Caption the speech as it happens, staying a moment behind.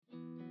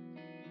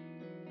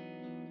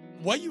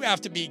what you have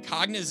to be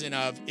cognizant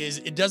of is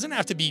it doesn't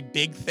have to be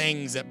big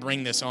things that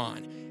bring this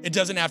on. It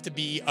doesn't have to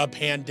be a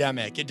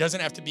pandemic. It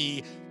doesn't have to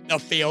be a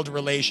failed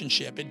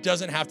relationship. It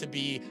doesn't have to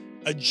be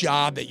a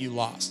job that you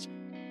lost.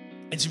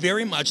 It's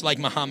very much like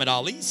Muhammad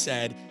Ali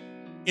said,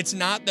 it's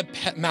not the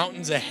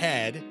mountains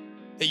ahead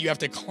that you have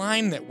to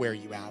climb that wear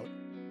you out,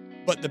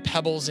 but the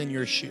pebbles in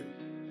your shoe.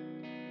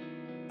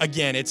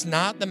 Again, it's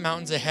not the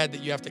mountains ahead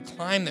that you have to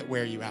climb that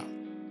wear you out,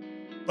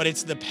 but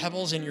it's the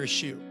pebbles in your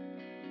shoe.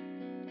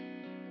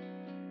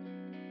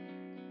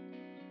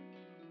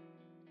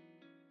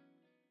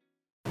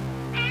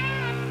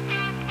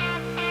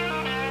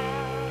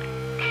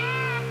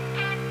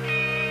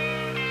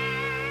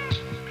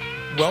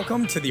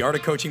 Welcome to the Art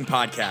of Coaching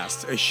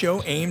Podcast, a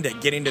show aimed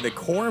at getting to the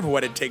core of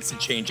what it takes to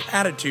change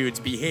attitudes,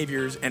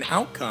 behaviors, and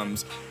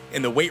outcomes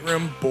in the weight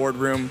room,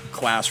 boardroom,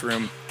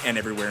 classroom, and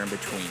everywhere in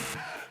between.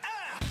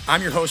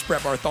 I'm your host,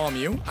 Brett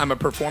Bartholomew. I'm a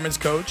performance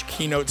coach,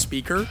 keynote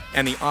speaker,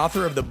 and the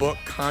author of the book,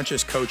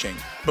 Conscious Coaching.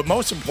 But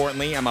most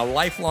importantly, I'm a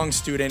lifelong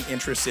student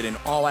interested in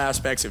all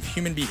aspects of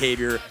human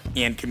behavior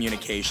and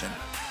communication.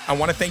 I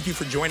want to thank you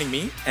for joining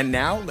me, and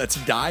now let's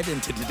dive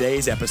into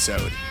today's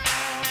episode.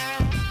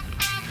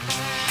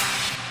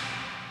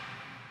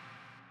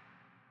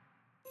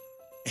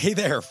 Hey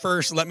there.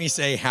 First, let me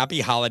say happy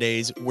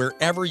holidays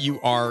wherever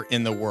you are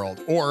in the world.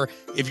 Or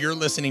if you're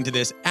listening to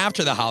this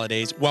after the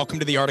holidays, welcome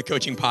to the Art of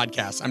Coaching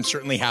Podcast. I'm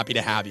certainly happy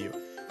to have you.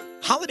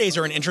 Holidays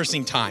are an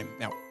interesting time.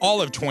 Now, all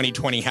of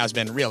 2020 has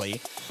been really,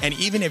 and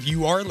even if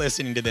you are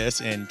listening to this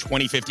in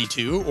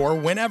 2052 or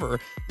whenever,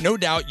 no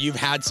doubt you've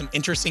had some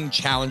interesting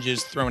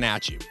challenges thrown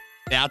at you.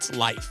 That's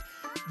life.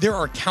 There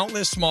are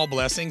countless small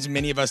blessings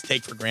many of us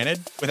take for granted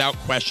without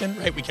question,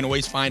 right? We can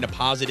always find a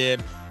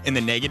positive in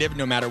the negative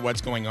no matter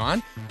what's going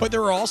on. But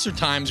there are also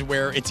times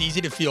where it's easy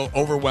to feel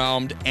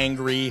overwhelmed,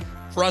 angry,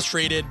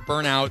 frustrated,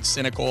 burnout,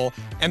 cynical.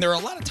 And there are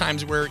a lot of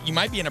times where you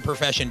might be in a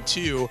profession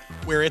too,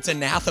 where it's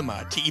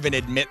anathema to even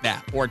admit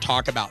that or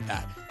talk about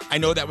that. I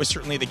know that was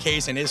certainly the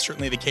case and is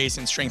certainly the case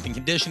in strength and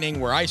conditioning,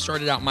 where I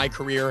started out my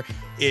career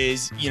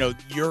is,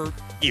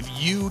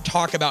 if you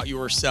talk about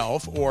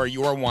yourself or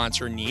your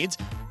wants or needs,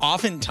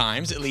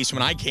 oftentimes, at least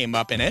when I came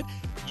up in it,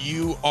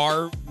 you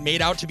are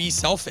made out to be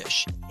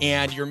selfish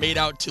and you're made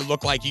out to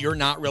look like you're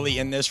not really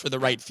in this for the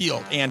right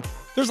field. And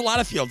there's a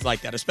lot of fields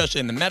like that, especially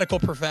in the medical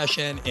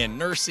profession, in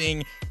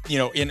nursing,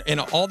 in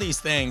all these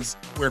things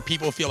where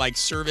people feel like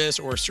service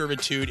or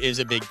servitude is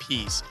a big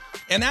piece.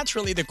 And that's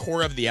really the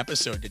core of the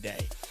episode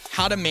today.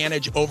 How to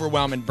manage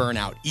overwhelm and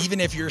burnout, even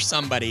if you're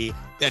somebody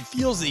that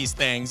feels these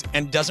things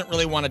and doesn't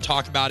really want to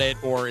talk about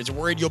it or is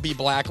worried you'll be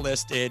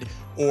blacklisted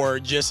or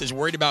just is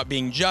worried about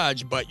being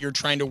judged, but you're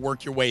trying to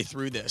work your way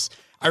through this.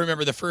 I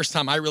remember the first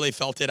time I really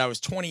felt it, I was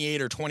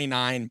 28 or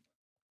 29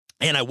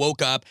 and I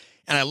woke up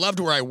and I loved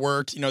where I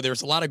worked.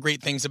 There's a lot of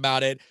great things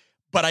about it,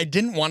 but I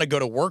didn't want to go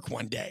to work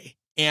one day.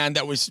 And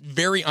that was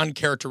very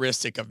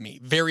uncharacteristic of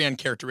me, very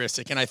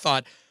uncharacteristic. And I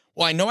thought,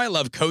 well, I know I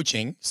love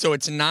coaching, so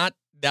it's not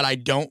that I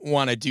don't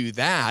want to do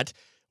that.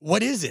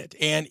 What is it?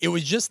 And it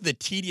was just the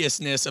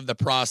tediousness of the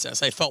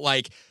process. I felt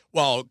like,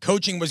 well,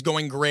 coaching was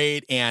going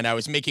great and I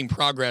was making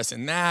progress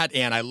in that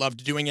and I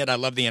loved doing it. I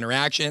loved the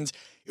interactions.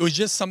 It was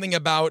just something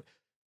about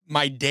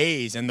my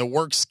days and the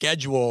work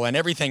schedule and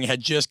everything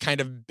had just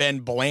kind of been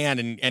bland.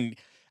 And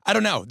I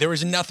don't know, there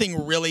was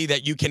nothing really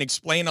that you can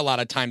explain a lot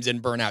of times in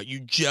burnout.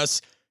 You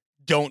just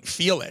don't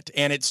feel it.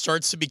 And it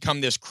starts to become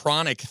this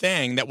chronic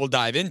thing that we'll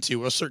dive into.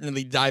 We'll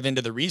certainly dive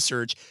into the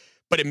research,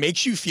 but it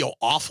makes you feel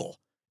awful.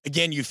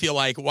 Again, you feel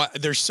like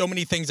there's so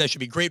many things I should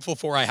be grateful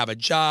for. I have a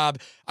job.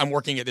 I'm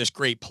working at this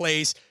great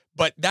place.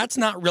 But that's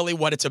not really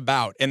what it's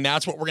about. And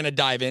that's what we're going to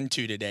dive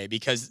into today,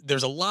 because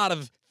there's a lot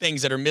of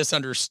things that are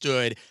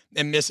misunderstood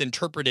and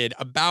misinterpreted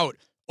about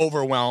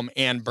overwhelm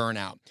and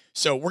burnout.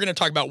 So we're going to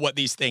talk about what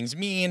these things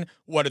mean,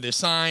 what are the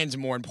signs,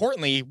 more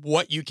importantly,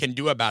 what you can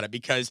do about it,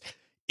 because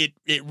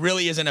it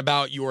really isn't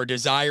about your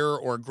desire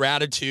or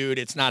gratitude.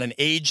 It's not an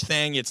age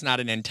thing. It's not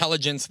an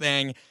intelligence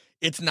thing.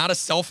 It's not a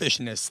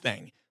selfishness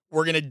thing.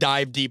 We're going to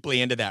dive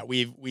deeply into that.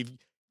 We've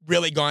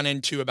really gone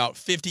into about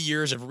 50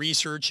 years of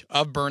research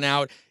of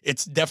burnout.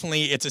 It's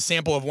a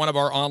sample of one of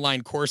our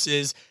online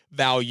courses,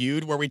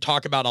 Valued, where we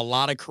talk about a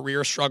lot of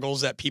career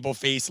struggles that people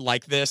face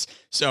like this.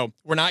 So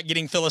we're not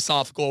getting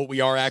philosophical.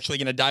 We are actually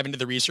going to dive into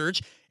the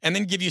research and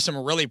then give you some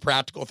really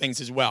practical things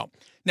as well.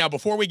 Now,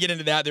 before we get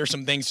into that, there's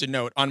some things to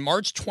note. On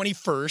March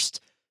 21st,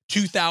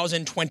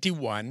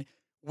 2021,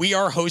 we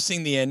are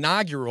hosting the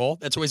inaugural,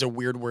 that's always a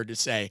weird word to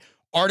say,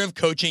 Art of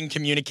Coaching,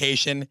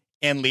 Communication,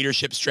 and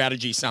Leadership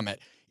Strategy Summit.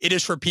 It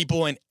is for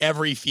people in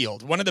every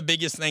field. One of the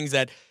biggest things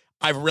that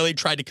I've really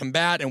tried to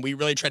combat and we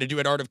really try to do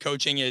at Art of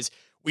Coaching is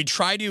we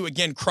try to,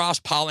 again,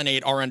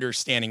 cross-pollinate our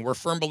understanding. We're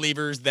firm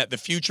believers that the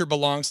future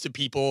belongs to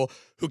people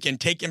who can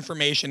take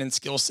information and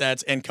skill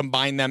sets and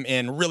combine them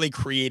in really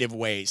creative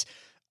ways.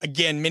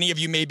 Again, many of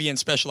you may be in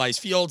specialized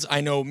fields.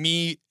 I know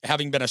me,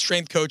 having been a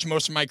strength coach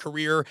most of my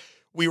career,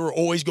 we were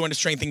always going to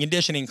strength and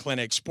conditioning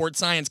clinics, sports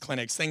science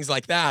clinics, things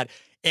like that.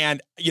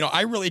 And,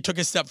 I really took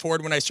a step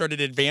forward when I started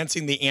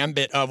advancing the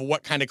ambit of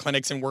what kind of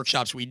clinics and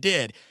workshops we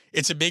did.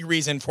 It's a big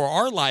reason for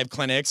our live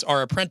clinics,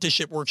 our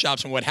apprenticeship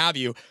workshops and what have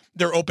you.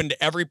 They're open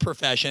to every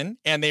profession,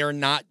 and they are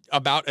not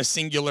about a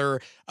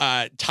singular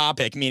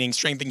topic, meaning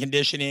strength and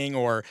conditioning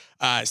or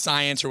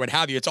science or what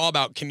have you. It's all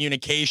about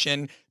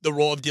communication, the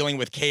role of dealing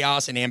with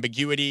chaos and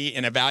ambiguity,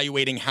 and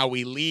evaluating how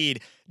we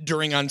lead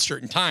during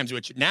uncertain times,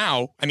 which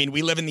now,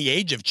 we live in the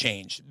age of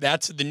change.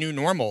 That's the new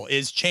normal,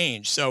 is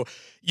change. So,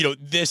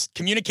 this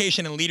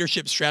communication and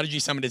leadership strategy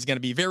summit is going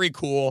to be very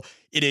cool.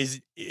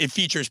 It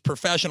features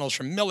professionals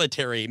from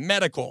military,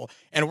 medical,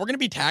 and we're going to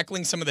be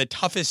tackling some of the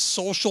toughest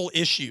social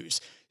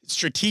issues,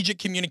 strategic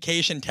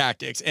communication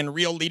tactics, and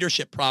real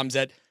leadership problems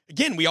that,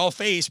 again, we all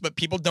face, but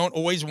people don't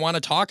always want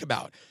to talk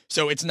about.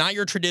 So it's not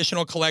your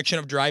traditional collection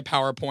of dry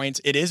PowerPoints.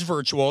 It is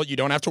virtual. You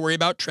don't have to worry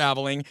about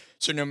traveling.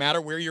 So no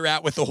matter where you're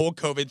at with the whole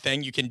COVID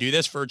thing, you can do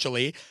this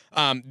virtually.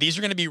 These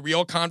are going to be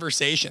real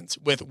conversations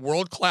with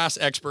world-class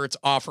experts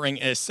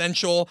offering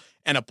essential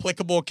and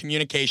applicable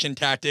communication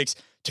tactics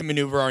to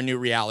maneuver our new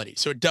reality.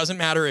 So it doesn't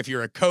matter if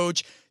you're a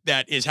coach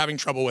that is having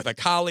trouble with a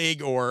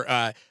colleague or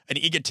an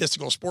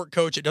egotistical sport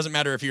coach. It doesn't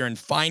matter if you're in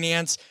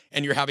finance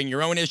and you're having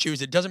your own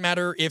issues. It doesn't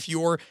matter if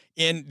you're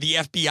in the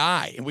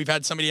FBI. And we've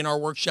had somebody in our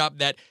workshop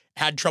that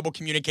had trouble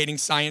communicating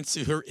science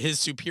to his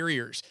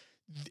superiors.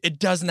 It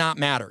does not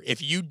matter.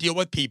 If you deal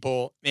with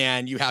people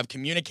and you have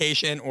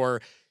communication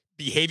or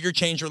behavior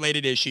change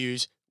related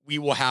issues, we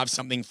will have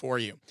something for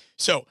you.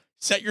 So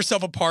set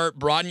yourself apart,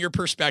 broaden your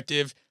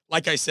perspective.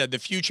 Like I said, the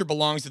future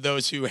belongs to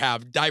those who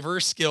have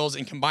diverse skills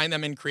and combine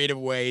them in creative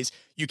ways.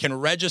 You can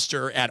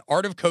register at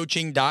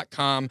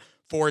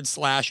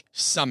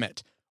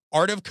artofcoaching.com/summit.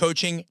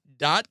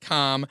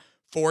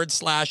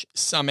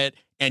 artofcoaching.com/summit,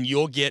 and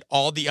you'll get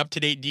all the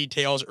up-to-date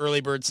details,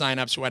 early bird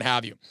signups, what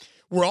have you.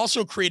 We're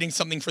also creating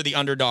something for the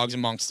underdogs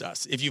amongst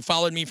us. If you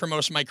followed me for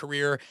most of my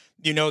career,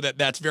 you know that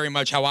that's very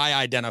much how I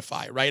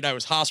identify, right? I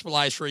was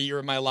hospitalized for a year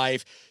of my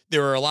life.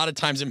 There were a lot of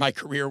times in my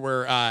career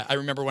where I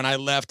remember when I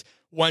left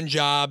one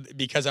job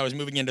because I was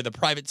moving into the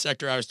private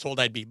sector, I was told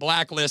I'd be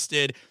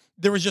blacklisted.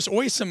 There was just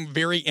always some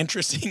very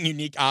interesting,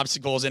 unique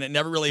obstacles, and it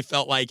never really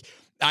felt like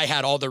I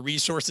had all the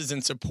resources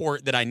and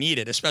support that I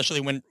needed, especially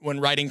when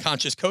writing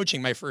Conscious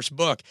Coaching, my first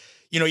book.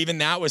 Even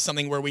that was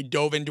something where we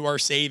dove into our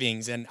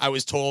savings, and I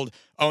was told,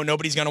 oh,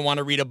 nobody's going to want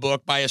to read a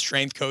book by a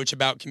strength coach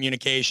about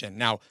communication.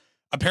 Now,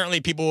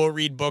 apparently people will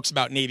read books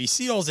about Navy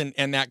SEALs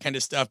and that kind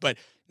of stuff, but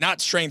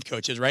not strength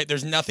coaches, right?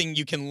 There's nothing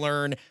you can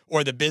learn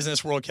or the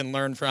business world can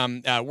learn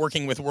from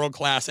working with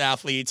world-class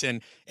athletes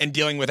and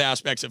dealing with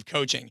aspects of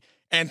coaching.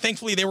 And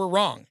thankfully they were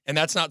wrong. And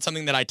that's not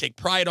something that I take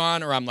pride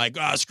on or I'm like,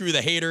 screw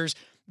the haters.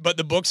 But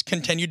the books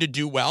continue to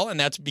do well, and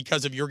that's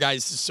because of your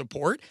guys'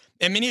 support.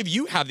 And many of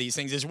you have these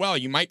things as well.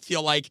 You might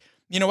feel like,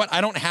 you know what,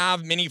 I don't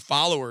have many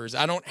followers.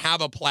 I don't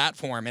have a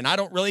platform, and I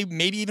don't really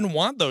maybe even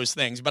want those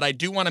things, but I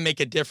do want to make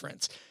a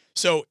difference.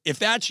 So if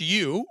that's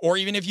you, or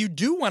even if you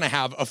do want to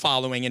have a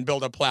following and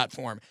build a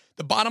platform,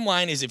 the bottom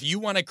line is if you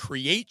want to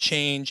create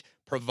change,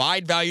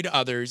 provide value to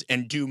others,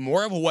 and do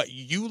more of what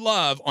you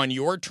love on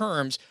your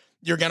terms,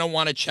 you're going to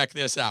want to check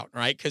this out,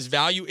 right? Because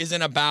value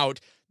isn't about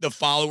the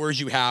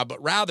followers you have,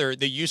 but rather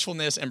the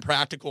usefulness and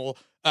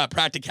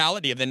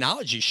practicality of the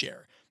knowledge you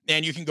share.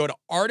 And you can go to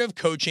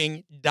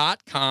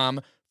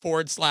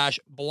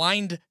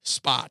artofcoaching.com/blind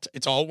spot.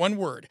 It's all one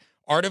word,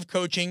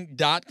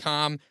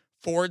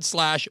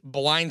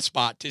 artofcoaching.com/blind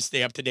spot to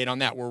stay up to date on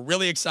that. We're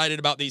really excited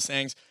about these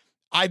things.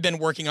 I've been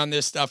working on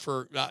this stuff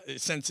for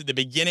since the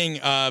beginning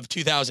of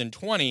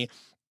 2020,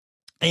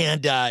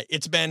 and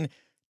it's been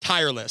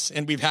tireless,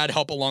 and we've had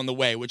help along the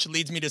way, which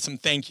leads me to some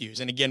thank yous.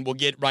 And again, we'll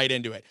get right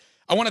into it.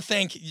 I want to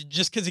thank,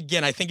 just because,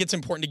 again, I think it's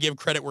important to give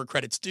credit where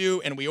credit's due,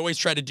 and we always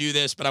try to do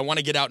this, but I want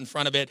to get out in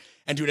front of it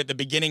and do it at the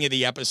beginning of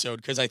the episode,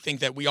 because I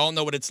think that we all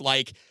know what it's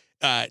like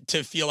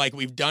to feel like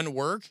we've done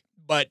work,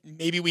 but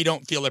maybe we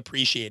don't feel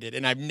appreciated.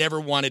 And I've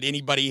never wanted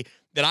anybody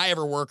that I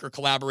ever work or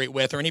collaborate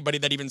with, or anybody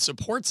that even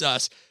supports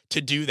us, to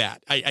do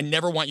that. I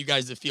never want you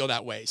guys to feel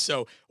that way.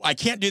 So I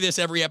can't do this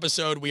every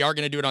episode. We are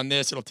going to do it on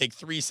this. It'll take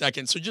 3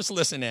 seconds. So just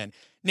listen in.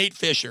 Nate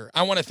Fisher,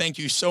 I want to thank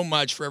you so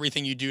much for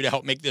everything you do to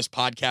help make this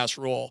podcast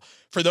roll.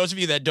 For those of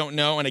you that don't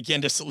know, and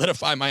again, to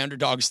solidify my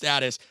underdog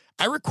status,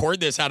 I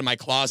record this out of my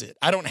closet.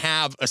 I don't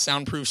have a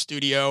soundproof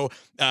studio,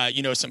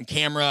 some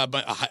camera,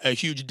 but a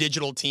huge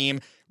digital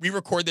team. We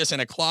record this in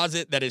a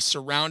closet that is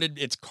surrounded,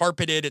 it's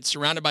carpeted, it's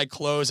surrounded by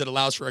clothes. It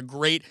allows for a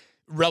great,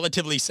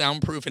 relatively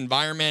soundproof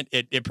environment.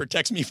 It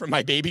protects me from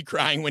my baby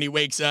crying when he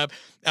wakes up.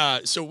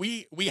 So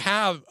we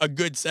have a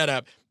good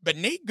setup, but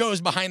Nate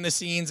goes behind the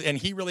scenes and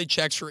he really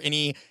checks for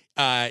any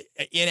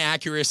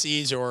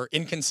inaccuracies or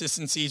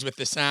inconsistencies with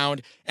the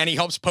sound, and he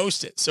helps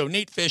post it. So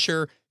Nate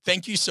Fisher,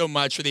 thank you so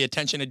much for the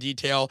attention to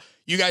detail.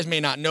 You guys may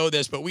not know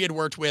this, but we had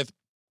worked with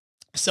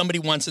somebody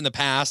once in the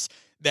past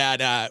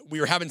that we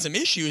were having some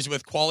issues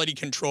with quality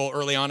control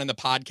early on in the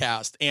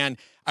podcast. And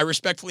I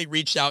respectfully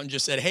reached out and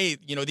just said, hey,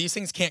 these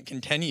things can't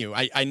continue.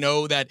 I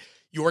know that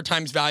your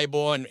time's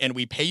valuable and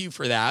we pay you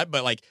for that,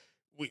 but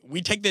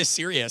we take this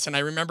serious. And I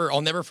remember,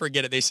 I'll never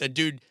forget it. They said,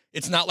 dude,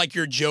 it's not like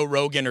you're Joe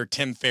Rogan or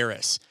Tim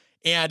Ferriss.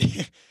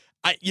 And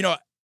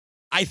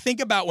I think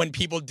about when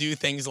people do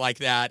things like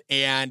that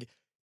and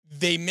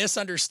they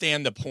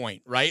misunderstand the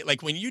point, right?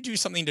 Like when you do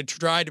something to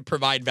try to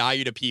provide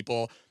value to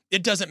people,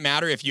 it doesn't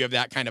matter if you have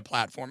that kind of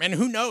platform. And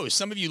who knows,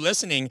 some of you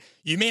listening,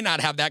 you may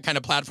not have that kind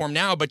of platform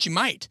now, but you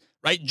might,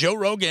 right? Joe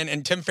Rogan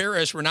and Tim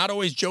Ferriss were not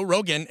always Joe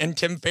Rogan and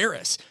Tim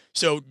Ferriss.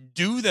 So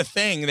do the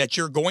thing that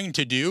you're going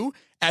to do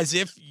as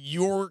if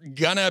you're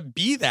gonna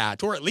be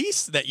that, or at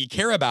least that you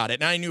care about it.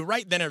 And I knew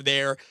right then or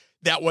there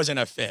that wasn't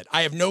a fit.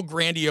 I have no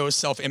grandiose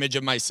self-image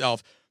of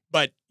myself,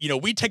 but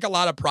we take a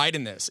lot of pride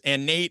in this.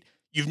 And Nate,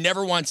 you've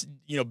never once,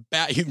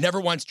 you've never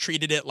once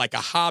treated it like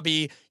a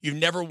hobby. You've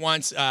never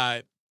once,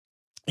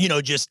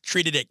 just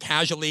treated it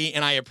casually.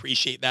 And I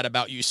appreciate that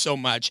about you so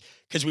much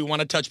because we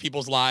want to touch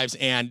people's lives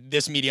and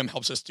this medium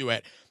helps us do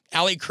it.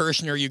 Allie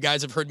Kirshner, you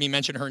guys have heard me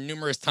mention her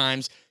numerous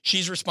times.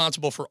 She's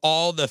responsible for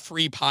all the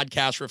free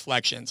podcast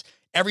reflections.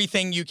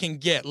 Everything you can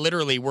get,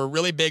 literally, we're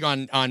really big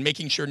on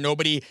making sure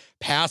nobody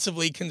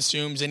passively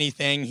consumes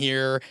anything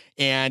here.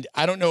 And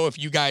I don't know if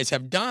you guys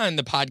have done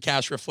the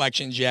podcast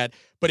reflections yet,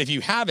 but if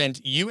you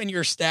haven't, you and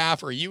your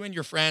staff or you and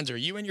your friends or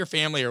you and your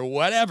family or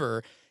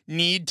whatever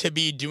need to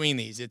be doing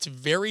these. It's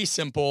very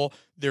simple.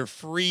 They're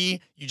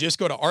free. You just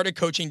go to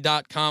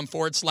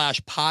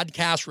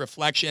artofcoaching.com/podcast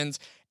reflections.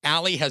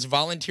 Allie has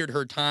volunteered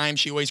her time.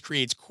 She always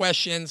creates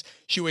questions.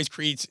 She always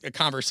creates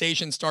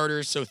conversation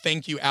starters. So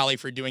thank you, Allie,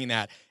 for doing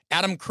that.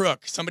 Adam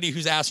Crook, somebody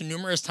who's asked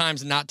numerous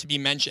times not to be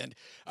mentioned.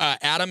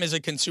 Adam is a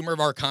consumer of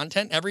our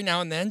content. Every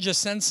now and then,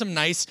 just send some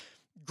nice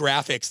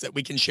graphics that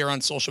we can share on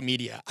social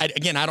media. I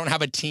don't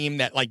have a team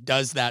that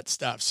does that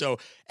stuff. So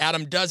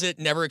Adam does it,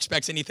 never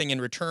expects anything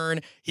in return.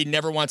 He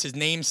never wants his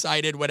name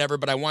cited, whatever.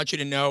 But I want you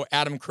to know,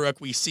 Adam Crook,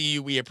 we see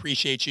you, we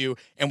appreciate you,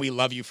 and we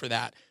love you for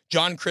that.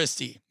 John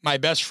Christie, my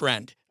best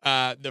friend.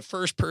 The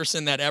first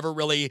person that ever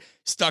really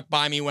stuck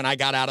by me when I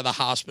got out of the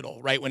hospital,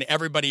 right? When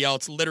everybody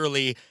else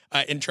literally,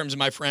 in terms of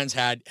my friends,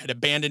 had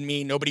abandoned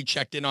me. Nobody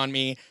checked in on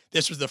me.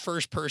 This was the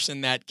first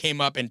person that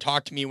came up and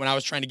talked to me when I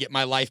was trying to get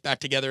my life back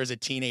together as a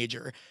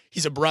teenager.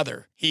 He's a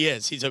brother. He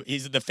is.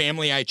 He's the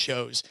family I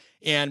chose.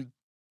 And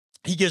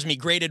he gives me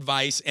great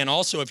advice. And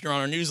also, if you're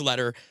on our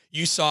newsletter,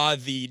 you saw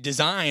the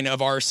design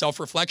of our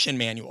self-reflection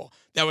manual.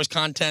 That was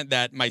content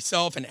that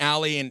myself and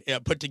Allie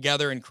put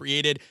together and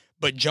created.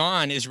 But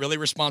John is really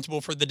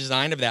responsible for the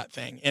design of that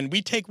thing. And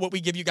we take what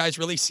we give you guys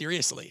really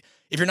seriously.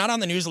 If you're not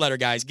on the newsletter,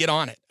 guys, get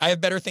on it. I have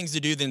better things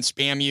to do than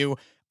spam you.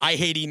 I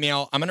hate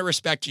email. I'm going to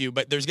respect you,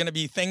 but there's going to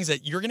be things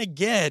that you're going to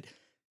get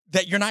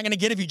that you're not going to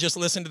get if you just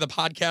listen to the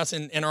podcast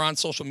and are on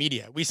social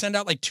media. We send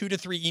out 2 to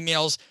 3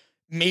 emails,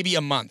 maybe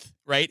a month,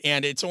 right?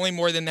 And it's only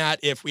more than that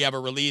if we have a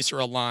release or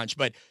a launch,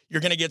 but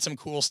you're going to get some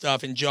cool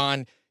stuff. And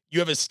John, you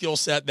have a skill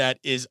set that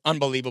is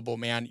unbelievable,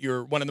 man.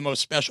 You're one of the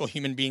most special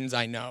human beings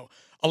I know.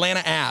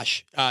 Alana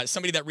Ash,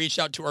 somebody that reached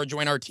out to our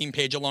Join Our Team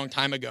page a long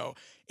time ago,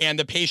 and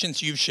the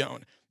patience you've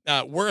shown.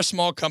 We're a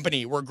small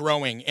company, we're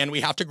growing, and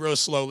we have to grow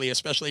slowly,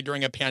 especially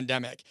during a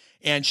pandemic.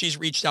 And she's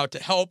reached out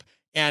to help.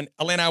 And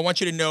Alana, I want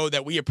you to know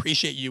that we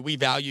appreciate you. We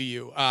value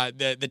you.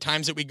 The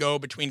times that we go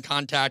between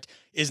contact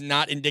is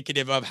not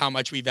indicative of how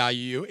much we value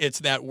you. It's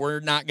that we're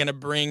not going to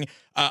bring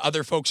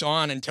other folks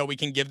on until we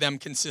can give them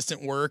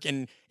consistent work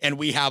and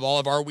we have all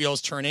of our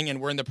wheels turning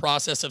and we're in the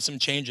process of some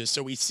changes.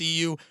 So we see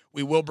you.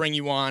 We will bring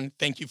you on.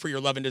 Thank you for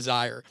your love and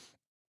desire.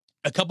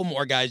 A couple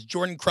more guys.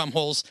 Jordan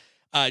Crumholz.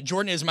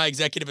 Jordan is my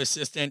executive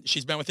assistant.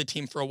 She's been with the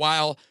team for a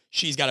while.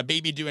 She's got a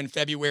baby due in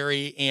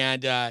February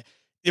and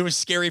it was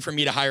scary for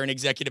me to hire an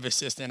executive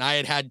assistant.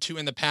 I had 2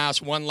 in the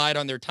past. One lied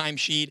on their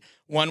timesheet.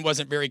 One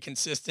wasn't very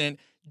consistent.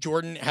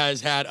 Jordan has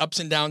had ups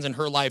and downs in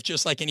her life,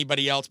 just like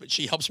anybody else, but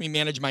she helps me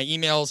manage my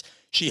emails.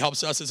 She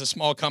helps us as a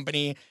small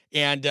company.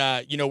 And,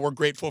 we're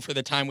grateful for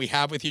the time we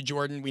have with you,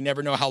 Jordan. We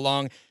never know how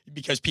long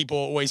because people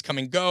always come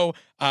and go.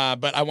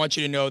 But I want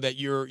you to know that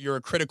you're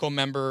a critical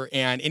member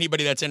and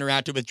anybody that's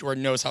interacted with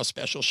Jordan knows how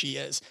special she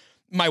is.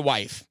 My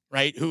wife,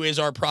 right, who is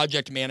our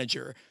project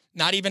manager.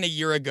 Not even a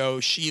year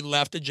ago, she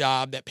left a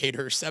job that paid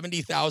her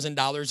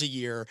 $70,000 a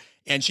year,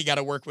 and she got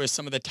to work with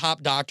some of the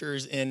top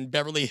doctors in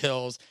Beverly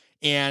Hills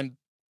and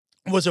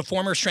was a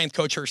former strength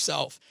coach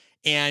herself.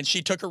 And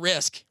she took a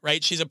risk,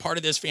 right? She's a part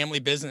of this family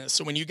business.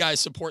 So when you guys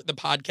support the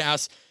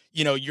podcast,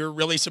 you're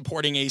really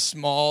supporting a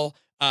small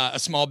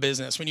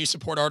business. When you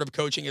support Art of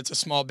Coaching, it's a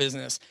small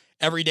business.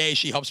 Every day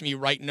she helps me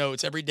write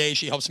notes. Every day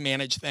she helps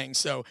manage things.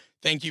 So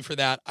thank you for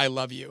that. I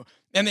love you.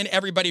 And then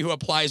everybody who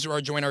applies to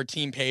our Join Our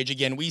Team page,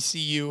 again, we see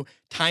you.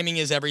 Timing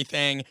is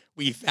everything.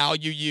 We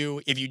value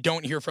you. If you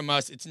don't hear from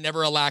us, it's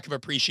never a lack of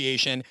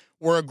appreciation.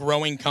 We're a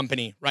growing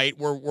company, right?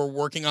 We're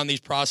working on these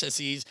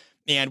processes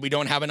and we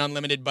don't have an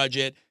unlimited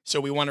budget.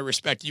 So we want to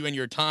respect you and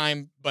your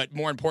time. But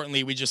more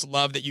importantly, we just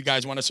love that you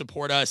guys want to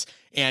support us.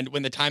 And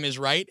when the time is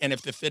right, and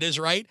if the fit is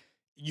right,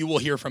 you will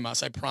hear from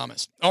us, I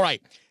promise. All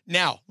right,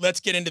 now let's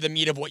get into the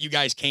meat of what you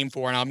guys came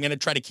for. And I'm going to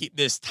try to keep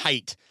this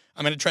tight.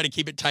 I'm going to try to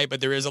keep it tight,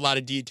 but there is a lot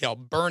of detail.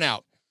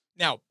 Burnout.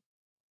 Now,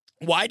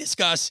 why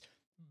discuss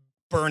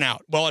Burnout.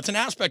 Well, it's an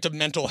aspect of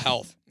mental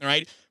health, all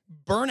right?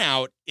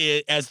 Burnout,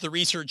 as the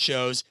research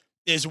shows,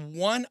 is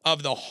one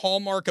of the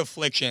hallmark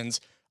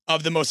afflictions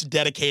of the most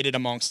dedicated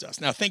amongst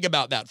us. Now, think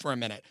about that for a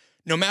minute.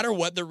 No matter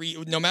what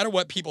no matter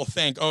what people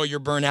think, oh, you're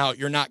burnout,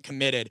 you're not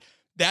committed,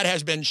 that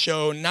has been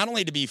shown not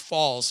only to be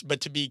false,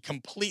 but to be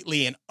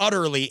completely and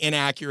utterly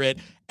inaccurate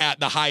at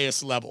the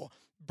highest level.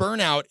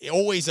 Burnout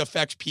always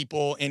affects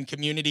people in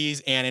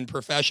communities and in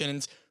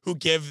professions who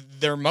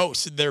give their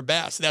most, their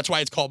best. That's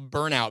why it's called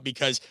burnout,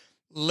 because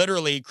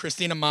literally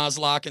Christina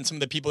Maslach and some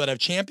of the people that have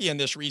championed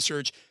this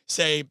research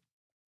say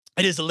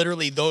it is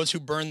literally those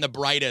who burn the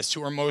brightest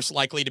who are most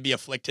likely to be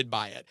afflicted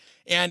by it.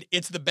 And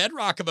it's the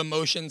bedrock of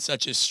emotions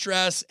such as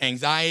stress,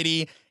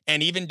 anxiety,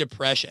 and even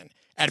depression.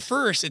 At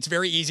first, it's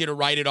very easy to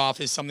write it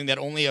off as something that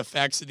only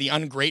affects the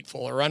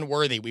ungrateful or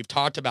unworthy. We've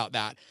talked about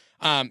that.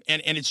 And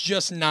it's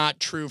just not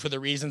true for the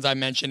reasons I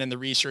mentioned, and the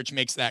research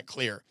makes that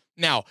clear.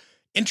 Now,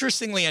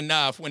 interestingly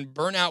enough, when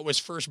burnout was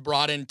first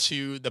brought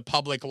into the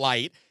public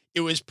light,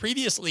 it was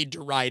previously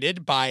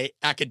derided by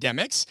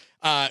academics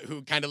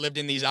who kind of lived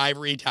in these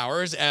ivory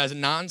towers as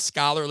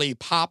non-scholarly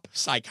pop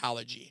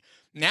psychology.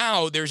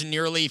 Now, there's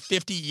nearly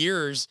 50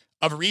 years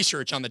of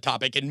research on the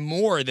topic, and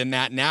more than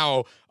that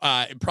now,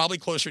 probably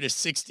closer to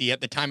 60 at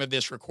the time of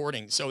this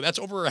recording. So that's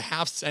over a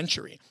half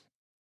century.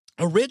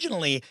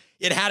 Originally,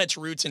 it had its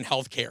roots in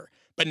healthcare,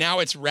 but now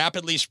it's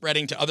rapidly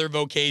spreading to other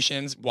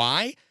vocations.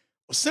 Why?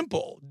 Well,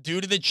 simple,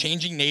 due to the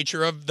changing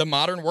nature of the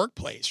modern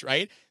workplace,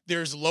 right?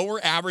 There's lower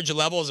average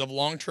levels of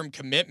long-term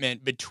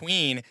commitment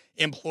between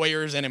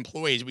employers and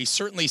employees. We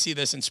certainly see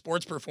this in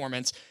sports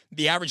performance.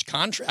 The average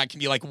contract can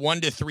be like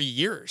 1 to 3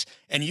 years,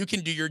 and you can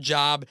do your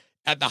job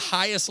at the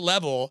highest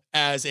level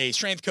as a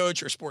strength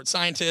coach or sports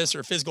scientist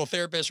or physical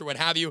therapist or what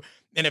have you.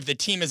 And if the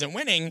team isn't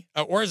winning,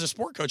 or as a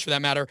sport coach for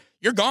that matter,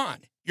 you're gone.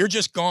 You're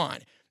just gone.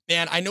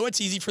 And I know it's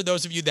easy for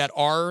those of you that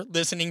are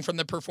listening from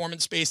the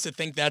performance space to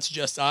think that's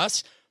just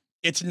us.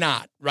 It's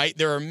not, right?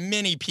 There are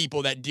many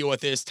people that deal with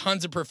this,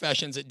 tons of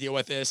professions that deal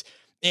with this.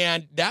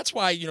 And that's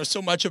why,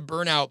 so much of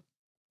burnout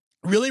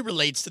really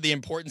relates to the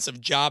importance of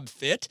job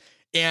fit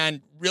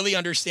and really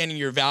understanding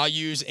your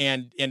values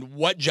and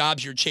what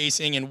jobs you're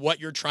chasing and what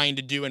you're trying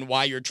to do and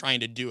why you're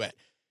trying to do it.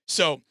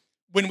 So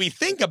when we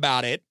think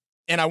about it,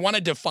 and I want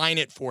to define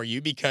it for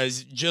you,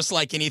 because just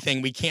like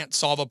anything, we can't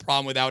solve a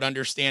problem without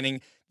understanding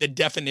the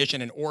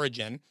definition and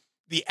origin.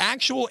 The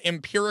actual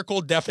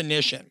empirical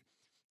definition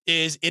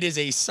is it is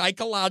a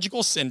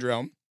psychological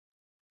syndrome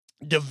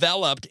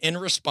developed in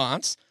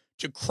response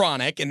to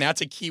chronic, and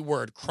that's a key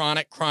word,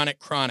 chronic.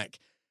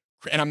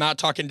 And I'm not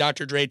talking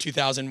Dr. Dre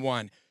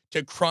 2001,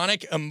 to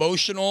chronic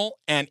emotional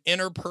and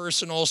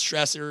interpersonal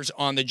stressors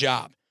on the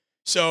job.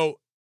 So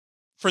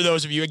for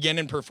those of you, again,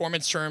 in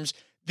performance terms,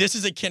 this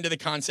is akin to the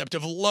concept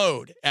of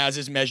load, as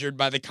is measured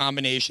by the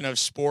combination of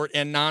sport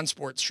and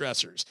non-sport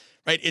stressors,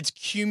 right? It's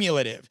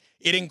cumulative.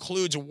 It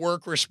includes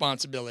work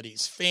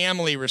responsibilities,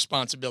 family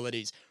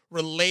responsibilities,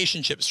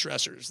 relationship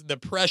stressors, the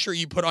pressure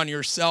you put on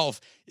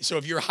yourself. So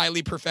if you're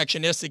highly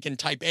perfectionistic and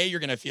type A, you're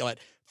going to feel it.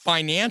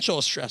 Financial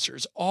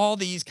stressors, all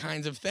these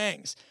kinds of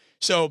things.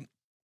 So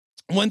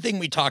one thing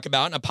we talk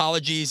about, and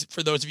apologies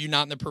for those of you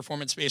not in the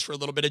performance space for a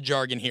little bit of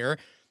jargon here,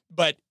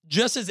 but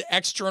just as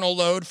external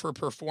load for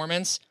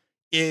performance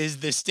is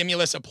the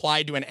stimulus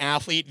applied to an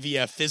athlete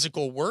via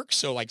physical work,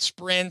 so like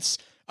sprints,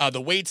 the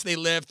weights they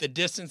lift, the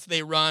distance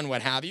they run,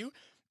 what have you.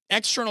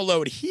 External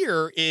load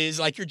here is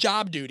like your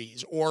job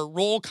duties or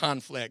role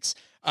conflicts.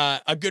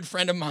 A good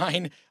friend of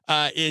mine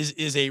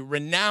is a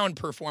renowned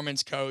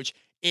performance coach,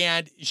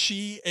 and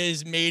she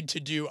is made to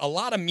do a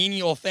lot of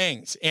menial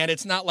things. And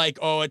it's not like,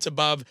 oh, it's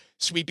above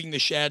sweeping the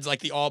sheds like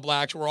the All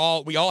Blacks.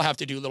 We all have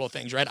to do little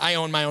things, right? I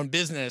own my own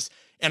business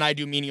and I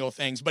do menial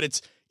things, but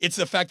it's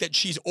the fact that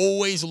she's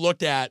always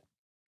looked at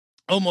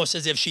almost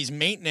as if she's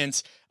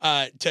maintenance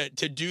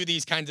to do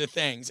these kinds of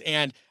things.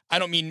 And I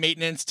don't mean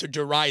maintenance to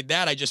deride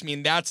that. I just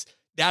mean that's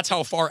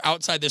how far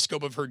outside the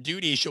scope of her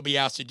duty she'll be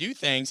asked to do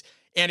things.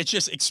 And it's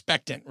just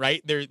expectant,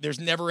 right? There's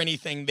never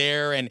anything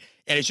there. And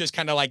it's just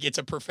kind of like it's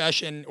a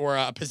profession or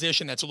a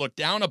position that's looked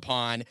down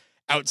upon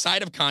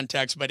outside of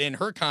context. But in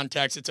her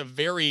context, it's a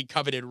very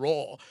coveted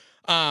role.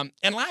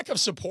 And lack of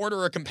support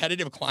or a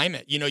competitive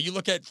climate. You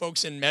look at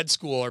folks in med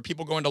school or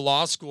people going to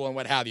law school and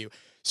what have you,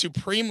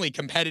 supremely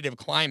competitive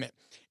climate.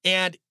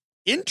 And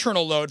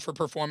internal load for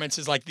performance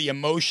is like the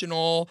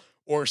emotional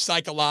or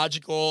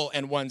psychological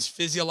and one's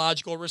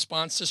physiological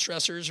response to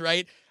stressors,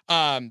 right?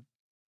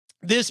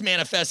 This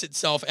manifests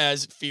itself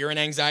as fear and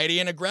anxiety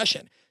and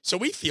aggression. So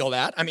we feel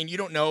that. I mean, you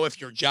don't know if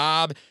your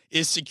job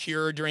is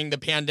secure during the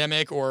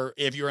pandemic or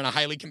if you're in a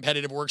highly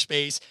competitive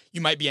workspace.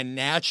 You might be a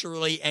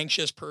naturally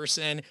anxious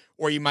person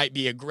or you might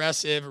be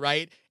aggressive,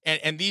 right?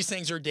 And these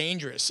things are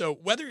dangerous. So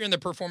whether you're in the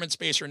performance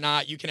space or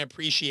not, you can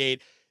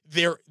appreciate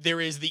there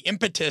is the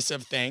impetus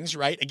of things,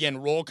 right? Again,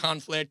 role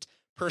conflict,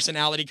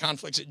 personality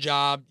conflicts at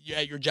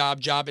your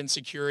job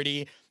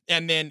insecurity,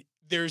 and then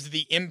there's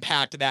the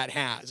impact that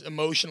has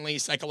emotionally,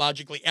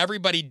 psychologically.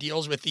 Everybody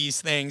deals with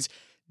these things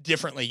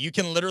differently. You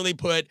can literally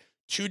put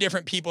two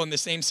different people in the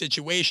same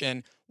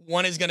situation,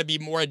 one is going to be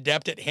more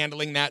adept at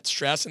handling that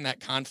stress and that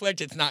conflict.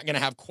 It's not going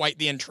to have quite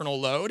the internal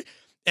load.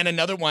 And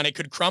another one, it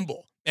could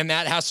crumble. And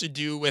that has to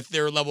do with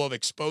their level of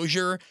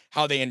exposure,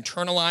 how they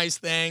internalize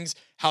things,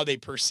 how they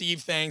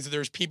perceive things.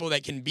 There's people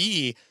that can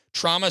be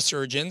trauma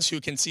surgeons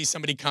who can see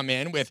somebody come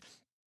in with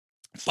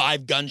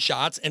 5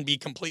 gunshots and be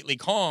completely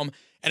calm,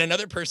 and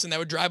another person that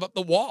would drive up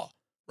the wall,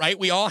 right?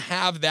 We all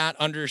have that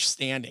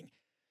understanding.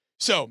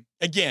 So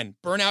again,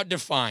 burnout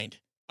defined: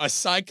 a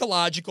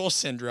psychological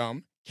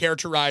syndrome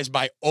characterized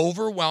by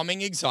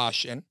overwhelming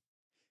exhaustion,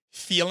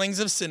 feelings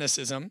of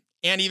cynicism,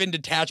 and even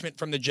detachment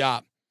from the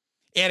job.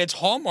 And it's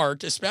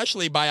hallmarked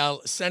especially by a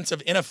sense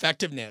of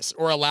ineffectiveness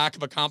or a lack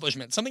of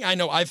accomplishment, something I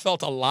know I've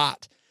felt a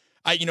lot.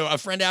 A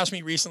friend asked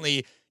me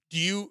recently, do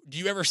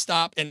you ever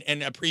stop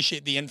and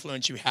appreciate the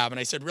influence you have? And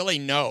I said, really,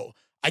 no.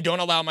 I don't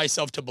allow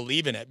myself to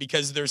believe in it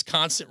because there's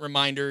constant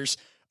reminders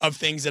of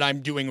things that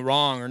I'm doing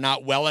wrong or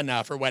not well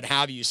enough or what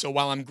have you. So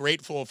while I'm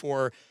grateful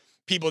for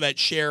people that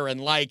share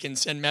and like and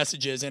send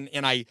messages, and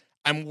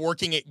I'm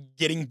working at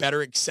getting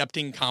better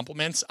accepting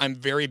compliments, I'm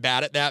very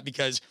bad at that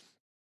because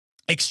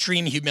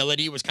extreme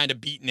humility was kind of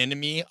beaten into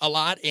me a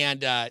lot,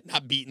 and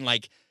not beaten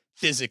like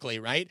physically,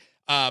 right?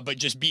 But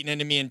just beaten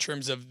into me in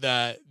terms of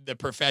the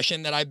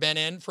profession that I've been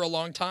in for a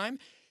long time,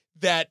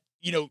 that,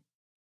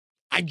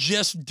 I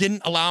just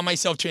didn't allow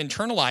myself to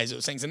internalize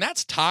those things. And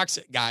that's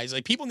toxic, guys.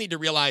 Like, people need to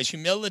realize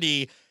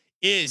humility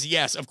is,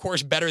 yes, of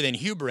course, better than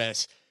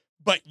hubris,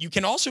 but you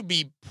can also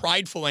be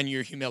prideful in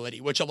your humility,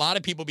 which a lot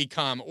of people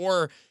become,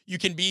 or you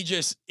can be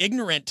just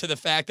ignorant to the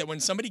fact that when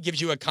somebody gives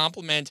you a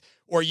compliment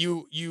or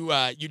you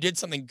did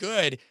something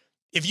good,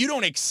 if you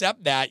don't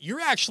accept that,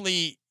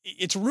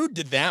 it's rude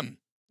to them,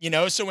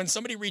 So when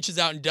somebody reaches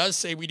out and does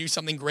say we do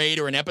something great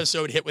or an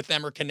episode hit with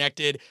them or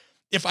connected,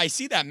 if I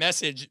see that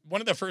message,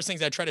 one of the first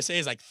things I try to say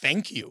is like,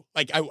 thank you.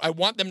 Like, I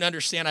want them to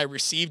understand I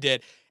received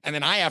it, and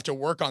then I have to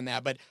work on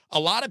that. But a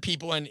lot of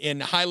people in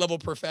high level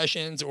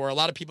professions, or a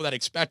lot of people that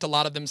expect a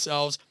lot of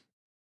themselves,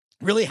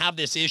 really have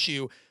this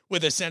issue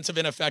with a sense of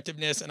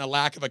ineffectiveness and a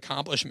lack of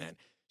accomplishment.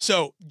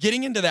 So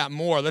getting into that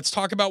more, let's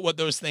talk about what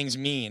those things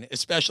mean,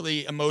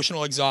 especially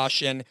emotional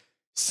exhaustion,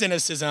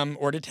 cynicism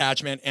or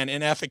detachment, and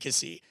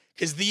inefficacy,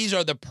 because these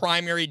are the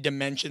primary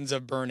dimensions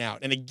of burnout.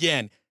 And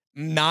again,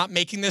 not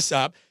making this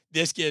up.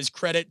 This gives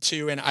credit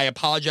to, and I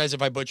apologize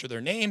if I butcher their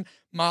name,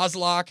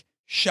 Maslow,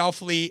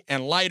 Shelfley,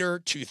 and Leiter,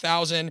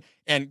 2000.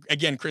 And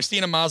again,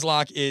 Christina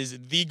Maslow is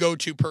the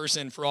go-to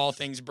person for all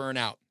things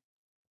burnout.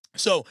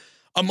 So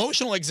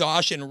emotional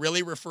exhaustion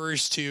really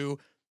refers to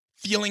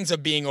feelings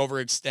of being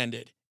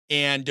overextended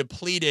and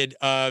depleted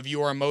of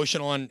your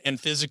emotional and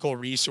physical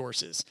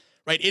resources,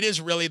 right? It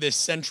is really the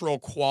central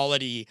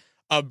quality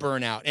of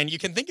burnout. And you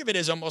can think of it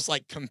as almost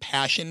like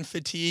compassion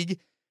fatigue,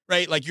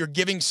 right? Like, you're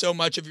giving so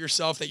much of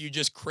yourself that you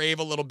just crave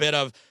a little bit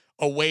of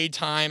away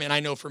time. And I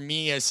know for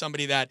me, as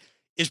somebody that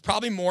is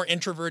probably more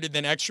introverted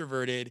than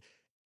extroverted,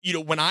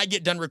 when I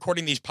get done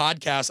recording these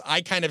podcasts,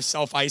 I kind of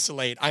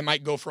self-isolate. I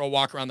might go for a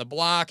walk around the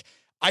block.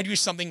 I do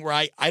something where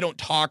I don't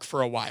talk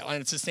for a while.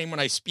 And it's the same when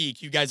I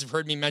speak. You guys have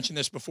heard me mention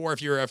this before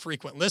if you're a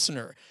frequent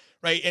listener,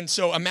 right? And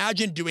so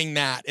imagine doing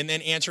that and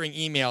then answering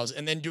emails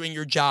and then doing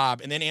your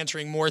job and then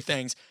answering more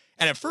things.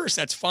 And at first,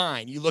 that's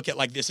fine. You look at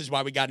like, this is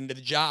why we got into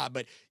the job.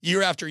 But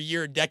year after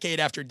year, decade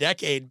after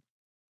decade,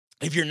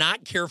 if you're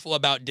not careful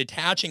about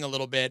detaching a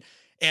little bit,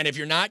 and if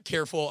you're not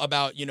careful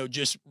about,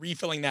 just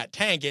refilling that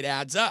tank, it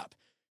adds up.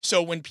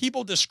 So when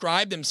people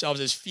describe themselves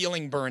as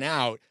feeling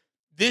burnout,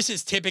 this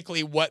is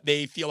typically what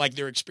they feel like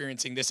they're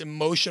experiencing, this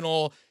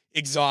emotional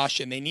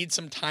exhaustion. They need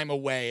some time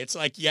away. It's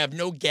like you have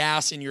no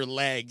gas in your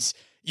legs.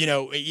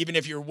 Even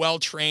if you're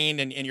well-trained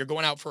and you're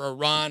going out for a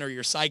run or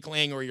you're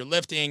cycling or you're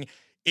lifting,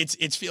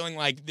 it's feeling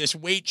like this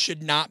weight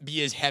should not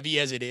be as heavy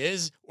as it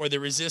is, or the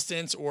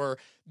resistance or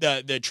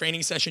the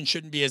training session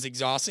shouldn't be as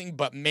exhausting,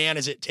 but man,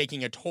 is it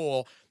taking a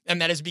toll.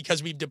 And that is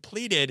because we've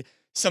depleted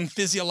some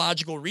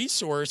physiological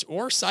resource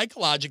or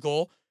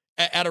psychological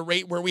at a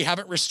rate where we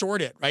haven't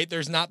restored it, right?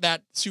 There's not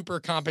that super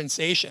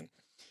compensation.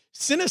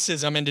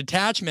 Cynicism and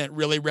detachment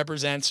really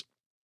represents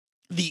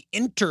the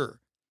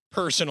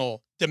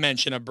interpersonal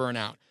dimension of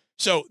burnout.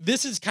 So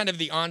this is kind of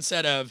the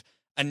onset of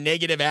a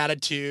negative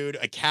attitude,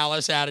 a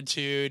callous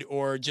attitude,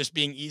 or just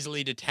being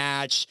easily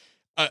detached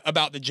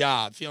about the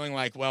job, feeling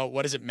like, well,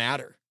 what does it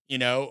matter?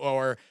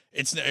 Or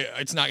it's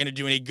not going to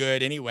do any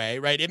good anyway,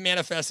 right? It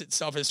manifests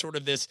itself as sort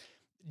of this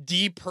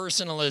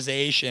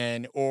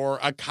depersonalization or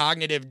a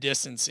cognitive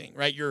distancing,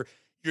 right? You're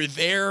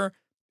there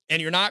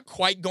and you're not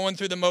quite going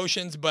through the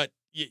motions, but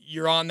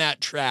you're on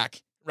that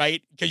track,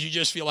 right? Because you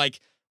just feel like,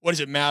 what does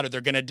it matter?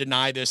 They're going to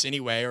deny this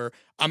anyway, or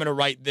I'm going to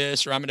write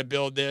this, or I'm going to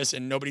build this,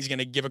 and nobody's going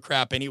to give a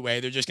crap anyway.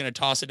 They're just going to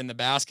toss it in the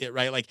basket,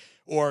 right? Like,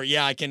 or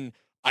yeah, I could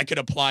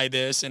apply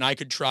this and I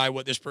could try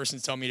what this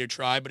person's telling me to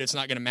try, but it's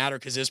not going to matter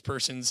because this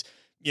person's,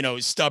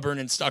 stubborn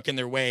and stuck in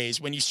their ways.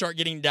 When you start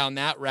getting down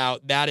that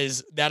route, that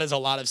is a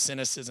lot of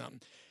cynicism.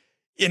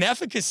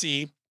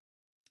 Inefficacy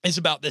is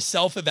about the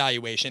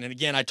self-evaluation. And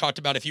again, I talked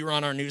about, if you were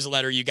on our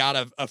newsletter, you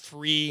got a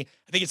free,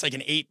 I think it's like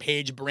an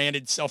 8-page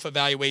branded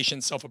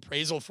self-evaluation,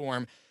 self-appraisal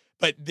form.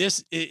 But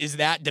this is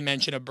that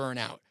dimension of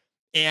burnout.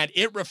 And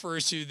it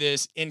refers to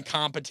this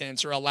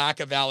incompetence or a lack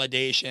of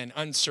validation,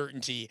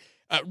 uncertainty.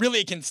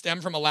 Really, it can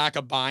stem from a lack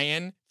of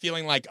buy-in,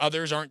 feeling like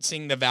others aren't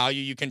seeing the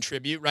value you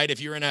contribute, right?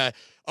 If you're in a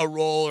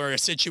role or a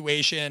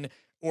situation,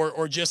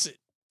 or just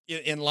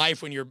in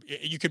life, when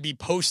you could be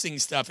posting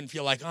stuff and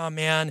feel like, oh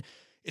man,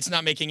 it's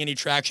not making any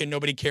traction.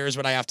 Nobody cares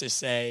what I have to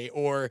say.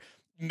 Or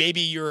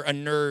maybe you're a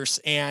nurse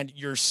and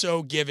you're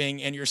so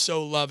giving and you're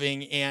so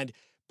loving,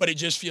 but it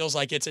just feels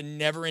like it's a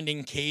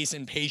never-ending case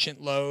and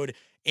patient load.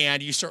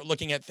 And you start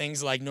looking at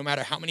things like, no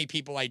matter how many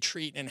people I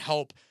treat and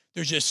help,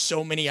 there's just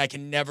so many I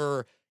can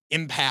never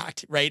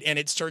impact, right? And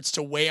it starts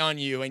to weigh on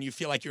you and you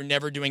feel like you're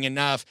never doing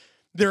enough.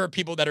 There are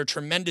people that are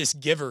tremendous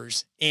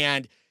givers,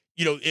 and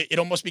it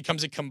almost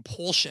becomes a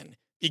compulsion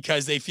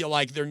because they feel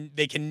like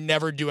they can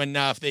never do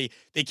enough. They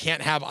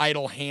can't have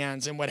idle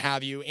hands and what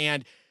have you.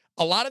 And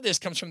a lot of this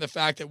comes from the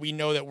fact that we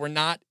know that we're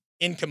not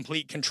in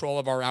complete control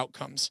of our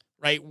outcomes,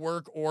 right?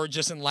 Work or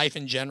just in life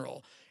in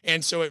general.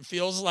 And so it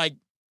feels like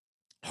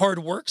hard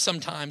work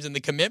sometimes, and the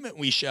commitment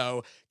we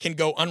show can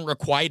go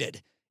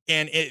unrequited.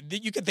 And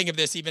you can think of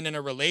this even in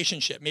a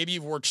relationship. Maybe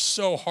you've worked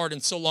so hard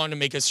and so long to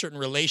make a certain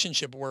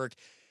relationship work,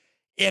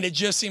 and it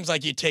just seems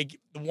like you take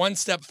one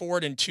step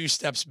forward and 2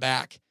 steps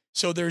back.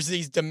 So there's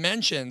these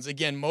dimensions,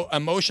 again,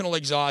 emotional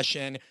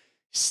exhaustion,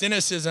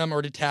 cynicism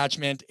or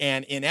detachment,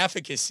 and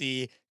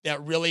inefficacy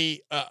that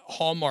really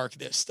hallmark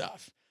this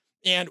stuff.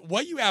 And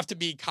what you have to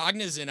be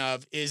cognizant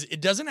of is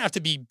it doesn't have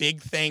to be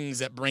big things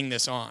that bring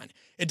this on.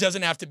 It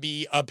doesn't have to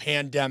be a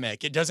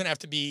pandemic. It doesn't have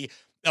to be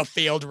a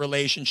failed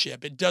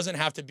relationship. It doesn't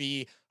have to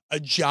be a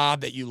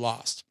job that you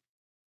lost.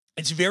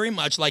 It's very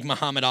much like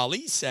Muhammad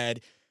Ali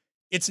said,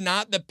 it's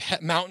not the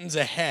mountains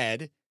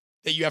ahead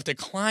that you have to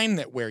climb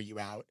that wear you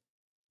out,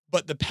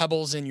 but the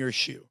pebbles in your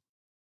shoe.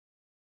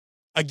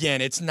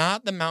 Again, it's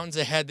not the mountains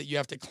ahead that you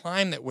have to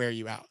climb that wear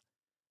you out,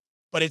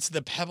 but it's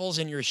the pebbles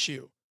in your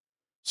shoe.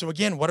 So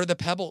again, what are the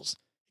pebbles?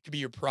 It could be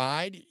your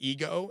pride,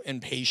 ego,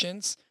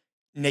 impatience,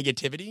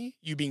 negativity,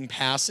 you being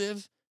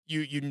passive,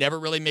 you never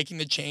really making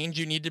the change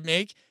you need to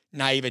make,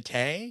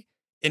 naivete,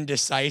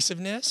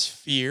 indecisiveness,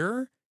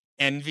 fear,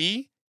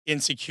 envy,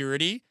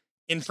 insecurity,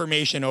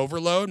 information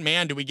overload.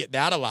 Man, do we get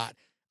that a lot.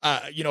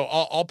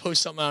 I'll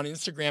post something on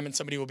Instagram and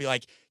somebody will be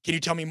like, can you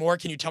tell me more?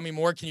 Can you tell me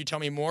more? Can you tell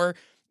me more?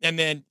 And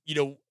then,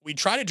 we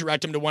try to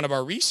direct them to one of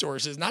our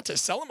resources, not to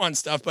sell them on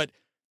stuff, but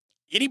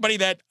anybody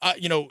that,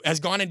 has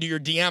gone into your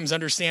DMs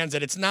understands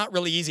that it's not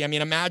really easy. I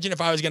mean, imagine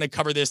if I was going to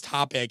cover this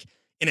topic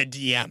in a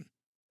DM.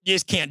 You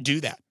just can't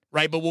do that,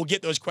 right? But we'll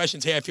get those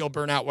questions. Hey, I feel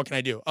burnout. What can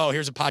I do? Oh,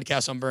 here's a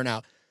podcast on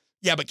burnout.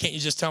 Yeah, but can't you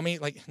just tell me?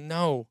 Like,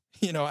 no,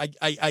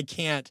 I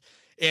can't.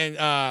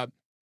 And,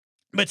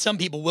 but some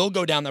people will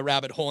go down the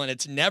rabbit hole and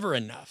it's never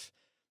enough.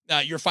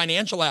 Your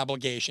financial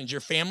obligations,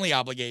 your family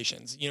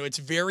obligations, it's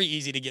very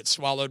easy to get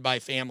swallowed by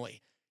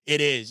family.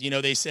 It is,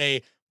 they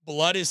say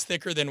blood is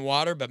thicker than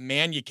water, but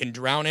man, you can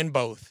drown in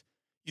both.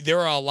 There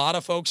are a lot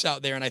of folks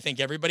out there, and I think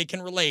everybody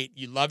can relate.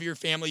 You love your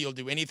family. You'll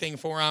do anything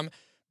for them,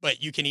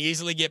 but you can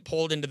easily get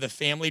pulled into the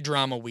family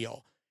drama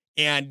wheel.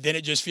 And then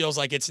it just feels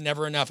like it's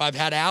never enough. I've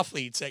had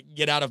athletes that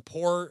get out of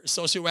poor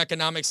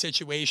socioeconomic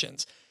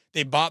situations.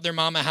 They bought their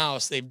mom a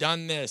house. They've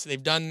done this.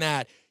 They've done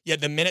that.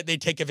 Yet the minute they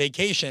take a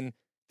vacation,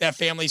 that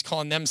family's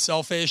calling them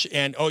selfish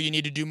and, oh, you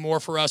need to do more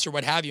for us or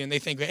what have you. And they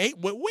think, hey,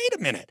 wait a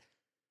minute.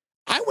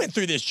 I went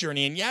through this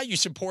journey, and yeah, you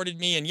supported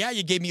me, and yeah,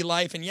 you gave me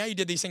life, and yeah, you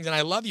did these things, and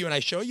I love you, and I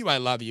show you I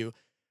love you.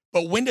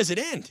 But when does it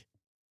end?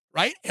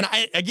 Right? And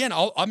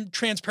I'm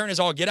transparent as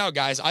all get out,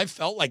 guys. I've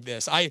felt like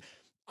this. I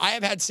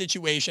have had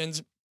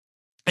situations,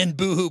 and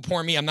boohoo,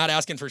 poor me. I'm not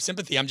asking for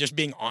sympathy. I'm just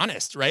being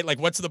honest, right? Like,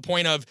 what's the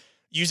point of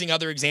using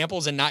other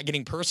examples and not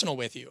getting personal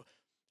with you?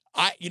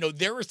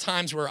 There were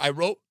times where I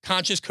wrote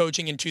Conscious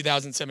Coaching in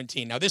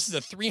 2017. Now, this is a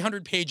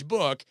 300-page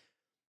book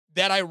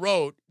that I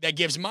wrote that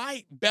gives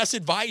my best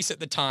advice at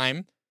the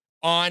time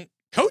on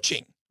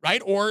coaching,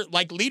 right? Or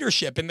like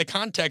leadership in the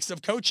context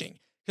of coaching.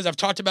 Because I've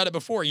talked about it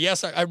before.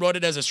 Yes, I wrote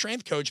it as a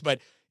strength coach, but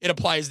it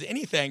applies to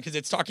anything because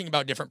it's talking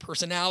about different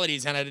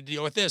personalities and how to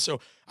deal with this. So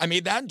I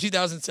made that in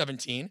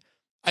 2017.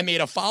 I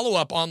made a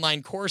follow-up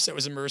online course that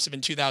was immersive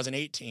in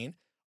 2018,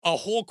 a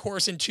whole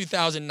course in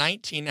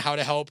 2019, how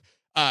to help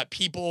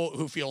people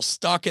who feel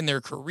stuck in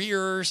their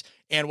careers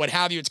and what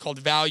have you. It's called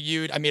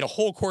Valued. I made a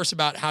whole course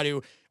about how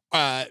to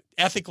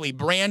ethically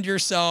brand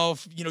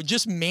yourself,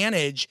 just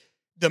manage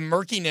the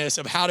murkiness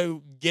of how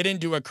to get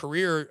into a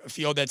career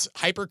field that's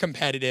hyper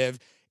competitive.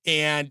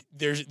 And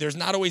there's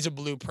not always a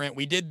blueprint.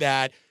 We did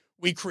that.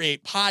 We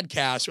create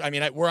podcasts. I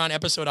mean, we're on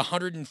episode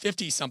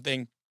 150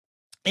 something.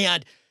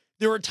 And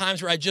there were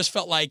times where I just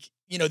felt like,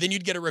 then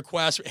you'd get a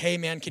request. Hey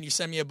man, can you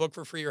send me a book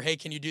for free? Or, hey,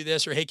 can you do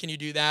this? Or, hey, can you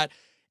do that?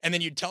 And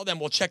then you'd tell them,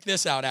 well, check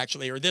this out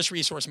actually, or this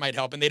resource might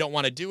help. And they don't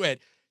want to do it.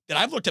 Then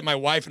I've looked at my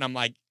wife and I'm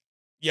like,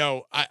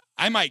 yo,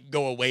 I might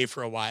go away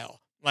for a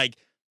while. Like,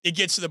 it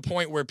gets to the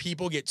point where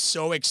people get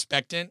so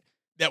expectant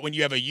that when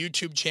you have a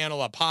YouTube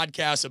channel, a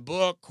podcast, a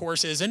book,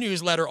 courses, a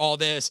newsletter, all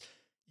this,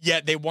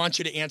 yet they want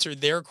you to answer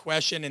their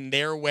question in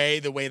their way,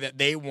 the way that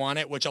they want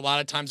it, which a lot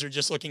of times they're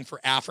just looking for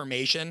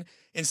affirmation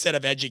instead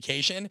of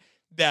education,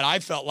 that I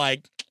felt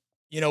like,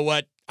 you know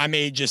what, I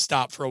may just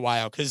stop for a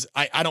while because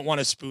I don't want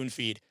to spoon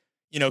feed,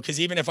 because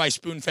even if I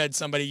spoon fed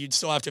somebody, you'd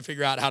still have to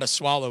figure out how to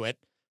swallow it,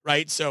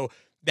 right? So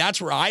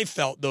that's where I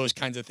felt those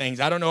kinds of things.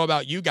 I don't know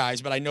about you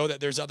guys, but I know that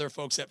there's other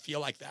folks that feel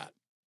like that.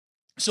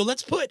 So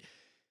let's put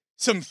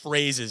some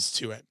phrases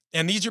to it.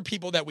 And these are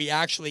people that we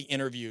actually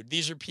interviewed.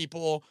 These are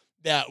people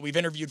that we've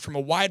interviewed from a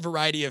wide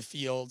variety of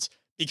fields,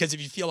 because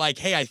if you feel like,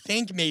 hey, I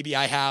think maybe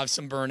I have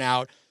some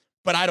burnout,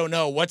 but I don't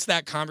know, what's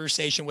that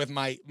conversation with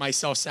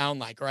myself sound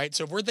like, right?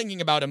 So if we're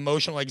thinking about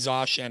emotional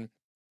exhaustion,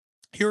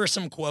 here are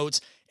some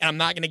quotes, and I'm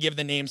not going to give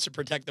the names to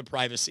protect the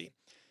privacy.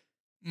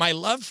 My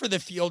love for the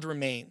field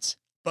remains,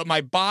 but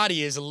my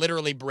body is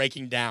literally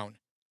breaking down,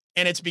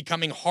 and it's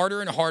becoming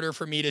harder and harder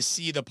for me to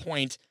see the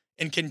point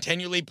in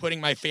continually putting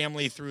my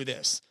family through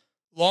this.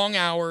 Long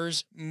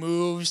hours,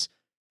 moves,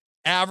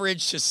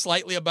 average to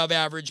slightly above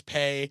average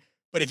pay,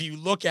 but if you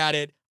look at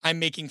it, I'm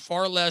making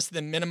far less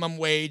than minimum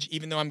wage,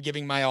 even though I'm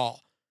giving my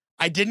all.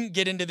 I didn't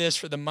get into this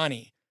for the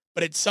money,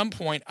 but at some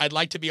point, I'd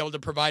like to be able to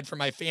provide for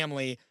my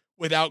family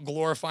without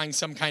glorifying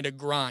some kind of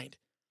grind.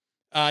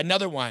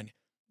 Another one,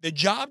 the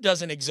job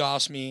doesn't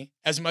exhaust me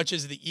as much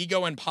as the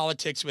ego and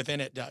politics within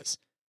it does.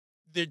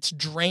 It's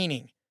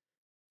draining.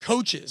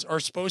 Coaches are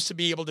supposed to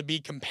be able to be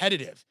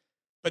competitive,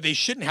 but they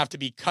shouldn't have to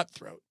be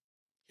cutthroat.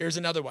 Here's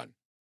another one.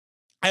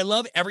 I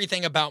love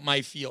everything about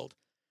my field,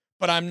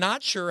 but I'm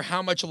not sure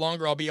how much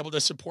longer I'll be able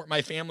to support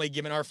my family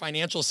given our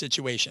financial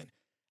situation.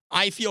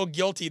 I feel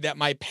guilty that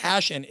my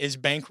passion is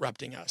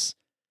bankrupting us.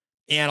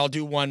 And I'll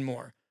do one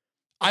more.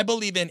 I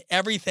believe in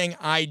everything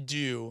I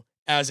do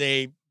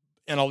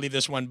and I'll leave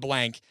this one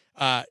blank.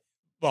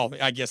 Well,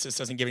 I guess this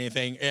doesn't give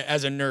anything.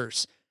 As a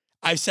nurse,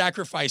 I've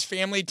sacrificed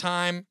family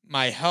time,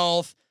 my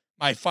health,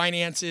 my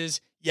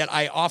finances, yet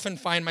I often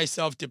find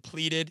myself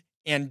depleted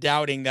and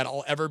doubting that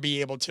I'll ever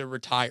be able to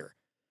retire.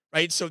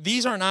 Right? So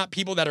these are not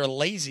people that are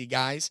lazy,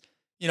 guys.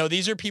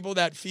 These are people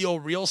that feel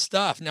real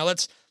stuff. Now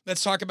let's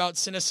talk about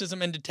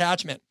cynicism and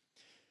detachment.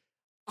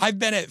 I've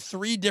been at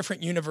 3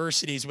 different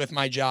universities with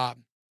my job,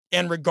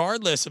 and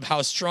regardless of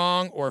how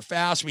strong or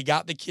fast we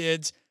got the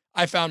kids,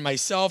 I found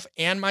myself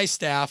and my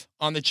staff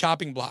on the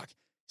chopping block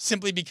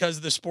simply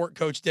because the sport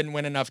coach didn't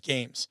win enough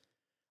games.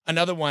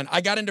 Another one, I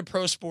got into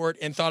pro sport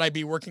and thought I'd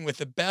be working with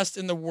the best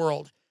in the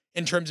world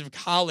in terms of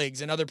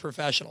colleagues and other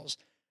professionals.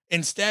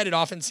 Instead, it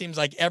often seems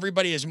like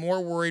everybody is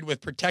more worried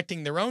with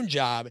protecting their own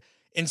job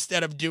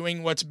instead of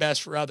doing what's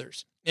best for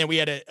others. And we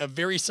had a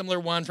very similar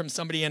one from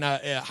somebody in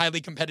a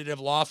highly competitive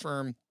law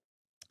firm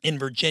in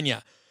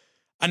Virginia.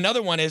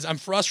 Another one is, I'm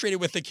frustrated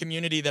with the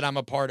community that I'm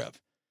a part of.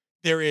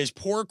 There is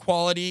poor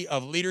quality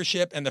of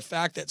leadership, and the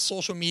fact that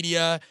social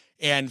media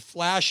and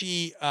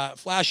flashy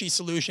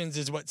solutions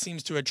is what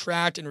seems to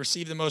attract and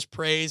receive the most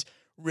praise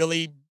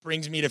really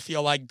brings me to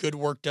feel like good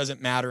work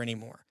doesn't matter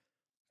anymore.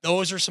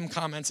 Those are some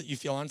comments that you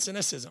feel on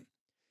cynicism.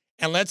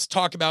 And let's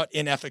talk about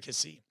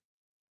inefficacy.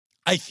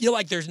 I feel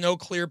like there's no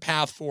clear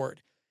path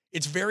forward.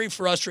 It's very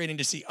frustrating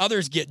to see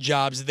others get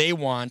jobs they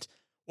want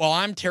while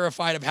I'm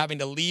terrified of having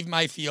to leave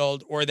my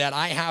field, or that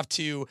I have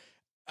to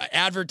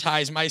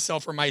advertise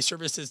myself or my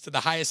services to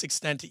the highest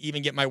extent to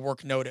even get my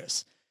work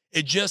notice.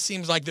 It just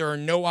seems like there are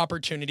no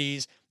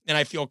opportunities, and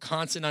I feel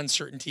constant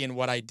uncertainty in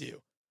what I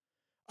do.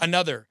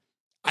 Another,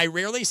 I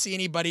rarely see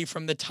anybody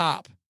from the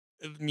top,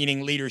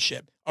 meaning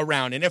leadership,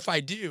 around. And if I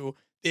do,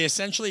 they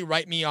essentially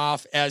write me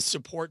off as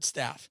support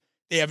staff.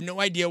 They have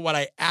no idea what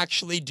I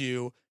actually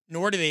do,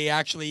 nor do they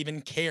actually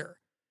even care,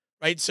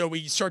 right? So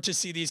we start to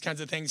see these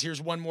kinds of things.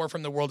 Here's one more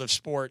from the world of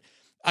sport.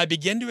 I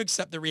begin to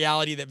accept the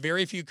reality that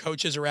very few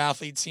coaches or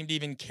athletes seem to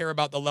even care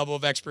about the level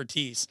of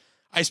expertise.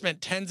 I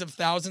spent tens of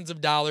thousands of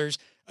dollars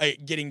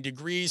getting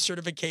degrees,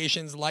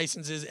 certifications,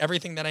 licenses,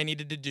 everything that I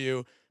needed to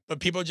do,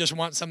 but people just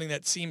want something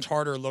that seems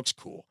hard or looks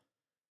cool.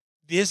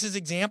 This is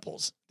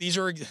examples. These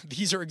are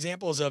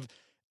examples of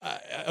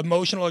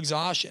emotional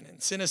exhaustion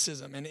and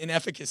cynicism and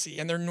inefficacy,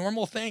 and they're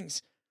normal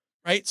things,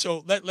 right?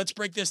 So let's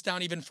break this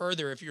down even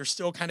further. If you're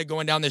still kind of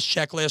going down this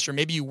checklist, or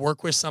maybe you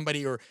work with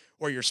somebody or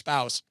your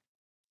spouse,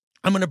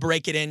 I'm going to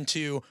break it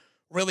into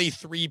really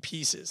 3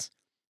 pieces.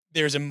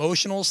 There's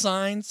emotional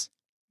signs,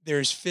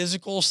 there's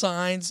physical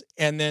signs,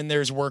 and then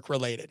there's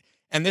work-related.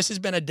 And this has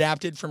been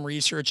adapted from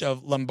research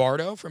of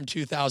Lombardo from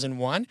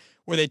 2001,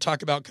 where they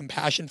talk about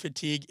compassion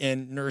fatigue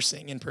in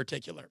nursing in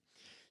particular.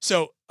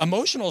 So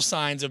emotional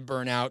signs of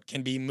burnout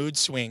can be mood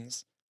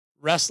swings,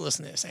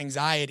 restlessness,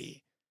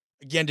 anxiety,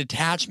 again,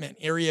 detachment,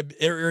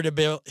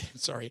 irritability,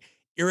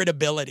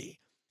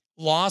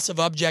 loss of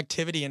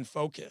objectivity and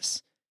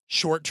focus,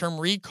 short-term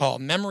recall,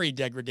 memory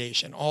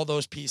degradation, all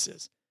those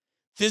pieces.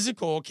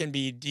 Physical can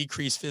be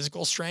decreased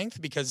physical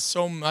strength, because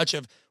so much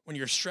of when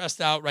you're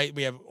stressed out, right,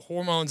 we have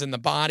hormones in the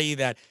body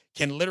that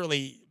can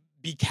literally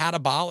be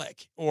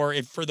catabolic, or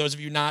if for those of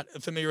you not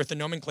familiar with the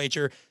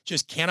nomenclature,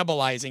 just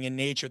cannibalizing in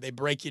nature, they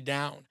break you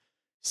down.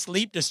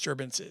 sleep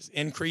disturbances,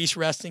 increased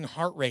resting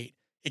heart rate.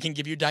 It can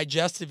give you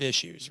digestive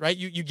issues, right?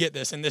 You get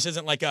this. And this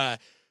isn't like a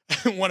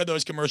one of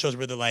those commercials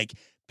where they're like,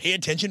 pay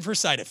attention for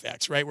side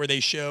effects, right? Where they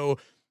show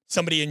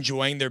somebody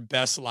enjoying their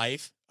best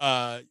life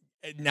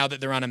now that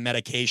they're on a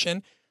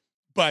medication.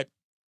 But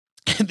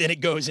then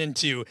it goes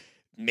into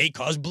may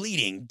cause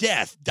bleeding,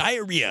 death,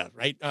 diarrhea,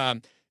 right?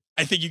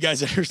 I think you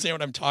guys understand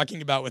what I'm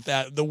talking about with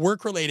that. The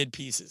work-related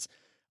pieces,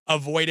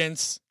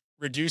 avoidance,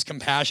 reduced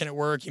compassion at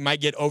work. You might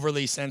get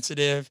overly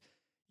sensitive.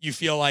 You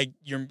feel like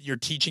your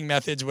teaching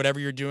methods, whatever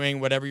you're doing,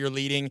 whatever you're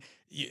leading,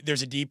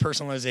 there's a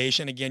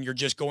depersonalization. Again, you're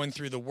just going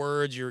through the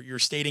words. You're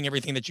stating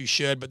everything that you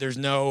should, but there's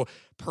no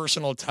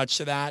personal touch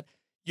to that.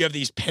 You have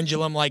these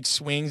pendulum-like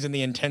swings in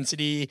the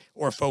intensity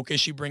or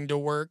focus you bring to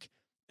work,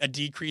 a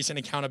decrease in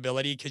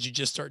accountability because you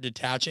just start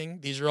detaching.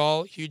 These are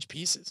all huge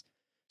pieces.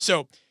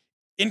 So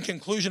in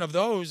conclusion of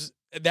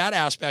that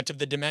aspect of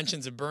the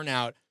dimensions of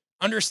burnout,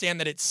 understand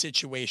that it's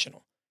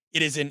situational.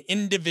 It is an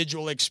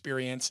individual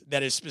experience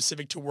that is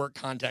specific to work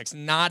context.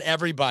 Not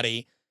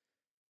everybody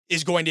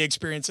is going to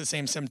experience the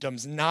same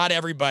symptoms. Not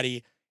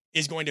everybody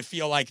is going to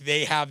feel like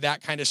they have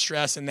that kind of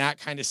stress in that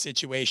kind of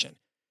situation.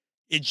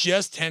 It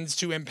just tends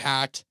to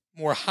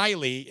more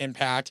highly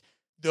impact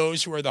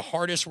those who are the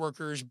hardest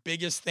workers,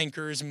 biggest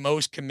thinkers,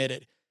 most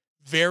committed.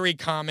 Very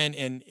common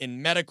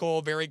in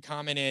medical, very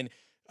common in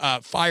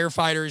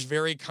firefighters,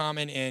 very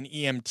common in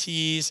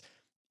EMTs,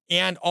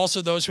 and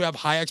also those who have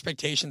high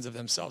expectations of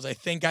themselves. I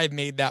think I've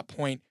made that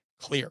point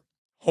clear,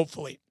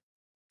 hopefully.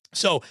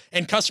 So,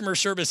 and customer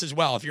service as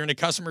well. If you're in a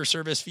customer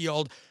service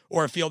field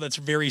or a field that's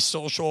very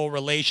social,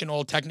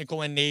 relational,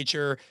 technical in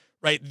nature,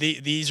 right?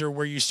 These are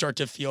where you start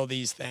to feel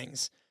these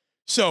things.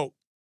 So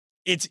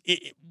it's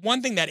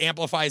one thing that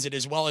amplifies it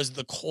as well as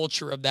the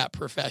culture of that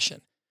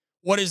profession.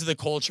 What is the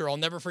culture? I'll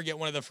never forget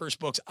one of the first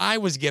books I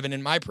was given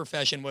in my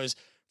profession was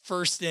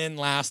First In,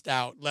 Last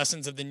Out,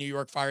 Lessons of the New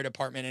York Fire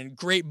Department, and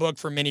great book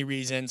for many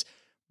reasons.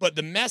 But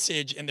the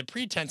message and the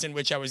pretense in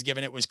which I was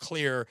given it was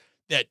clear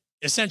that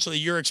essentially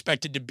you're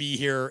expected to be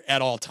here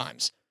at all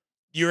times.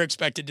 You're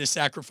expected to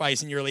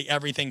sacrifice nearly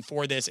everything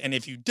for this. And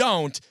if you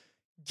don't,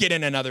 get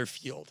in another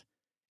field.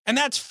 And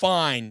that's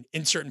fine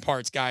in certain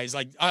parts, guys.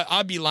 Like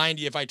I'd be lying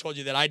to you if I told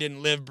you that I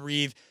didn't live,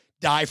 breathe,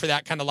 die for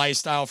that kind of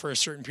lifestyle for a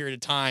certain period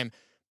of time.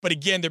 But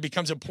again, there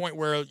becomes a point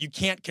where you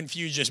can't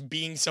confuse just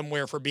being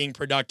somewhere for being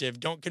productive.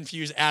 Don't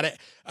confuse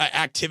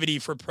activity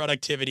for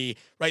productivity,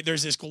 right?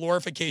 There's this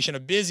glorification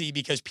of busy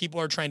because people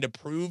are trying to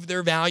prove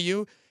their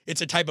value. It's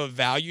a type of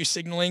value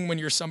signaling when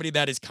you're somebody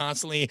that is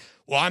constantly,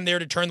 well, I'm there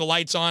to turn the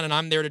lights on and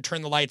I'm there to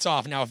turn the lights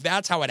off. Now, if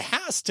that's how it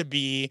has to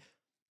be,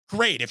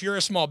 great. If you're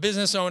a small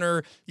business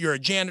owner, you're a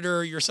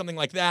janitor, you're something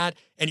like that,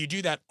 and you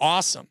do that,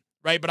 awesome,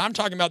 right? But I'm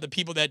talking about the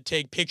people that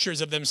take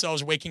pictures of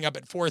themselves waking up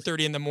at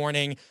 4:30 in the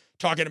morning,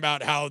 talking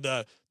about how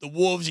the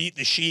wolves eat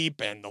the sheep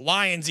and the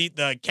lions eat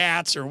the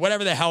cats or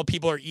whatever the hell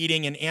people are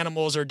eating and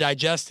animals are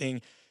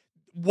digesting.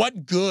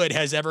 What good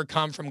has ever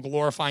come from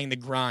glorifying the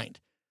grind?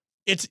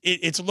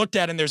 It's looked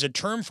at, and there's a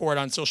term for it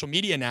on social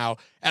media now,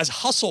 as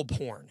hustle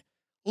porn.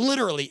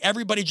 Literally,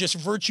 everybody just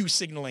virtue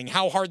signaling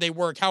how hard they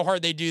work, how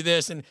hard they do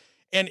this, and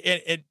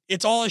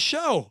it's all a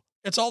show.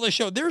 It's all a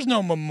show. There's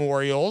no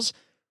memorials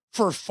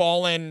for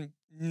fallen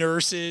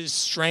nurses,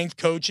 strength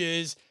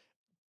coaches,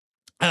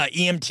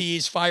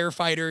 EMTs,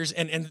 firefighters,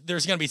 and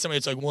there's going to be somebody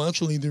that's like, well,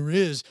 actually there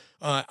is.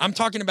 I'm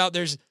talking about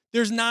there's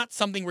not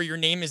something where your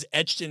name is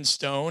etched in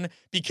stone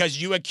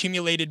because you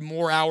accumulated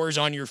more hours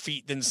on your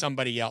feet than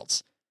somebody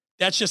else.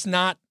 That's just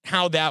not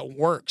how that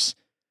works.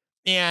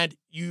 And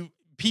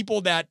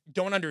people that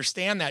don't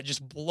understand that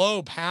just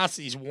blow past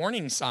these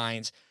warning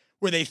signs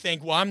where they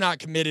think, well, I'm not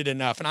committed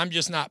enough and I'm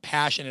just not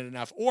passionate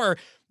enough. Or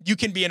you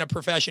can be in a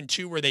profession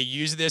too where they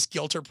use this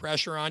guilt or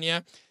pressure on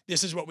you.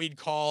 This is what we'd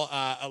call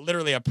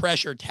literally a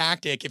pressure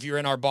tactic. If you're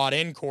in our bought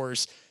in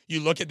course, you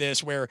look at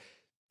this where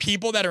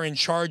people that are in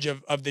charge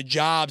of the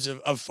jobs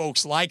of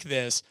folks like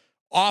this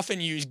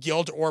often use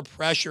guilt or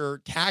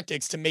pressure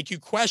tactics to make you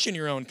question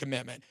your own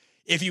commitment.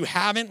 If you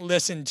haven't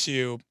listened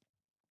to,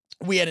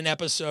 we had an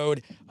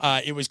episode,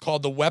 it was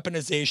called The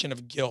Weaponization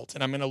of Guilt.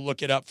 And I'm going to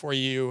look it up for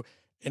you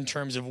in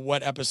terms of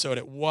what episode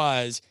it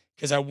was,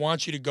 because I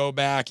want you to go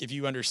back, if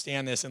you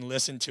understand this, and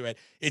listen to it.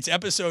 It's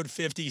episode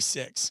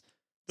 56,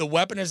 The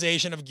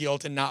Weaponization of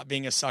Guilt and Not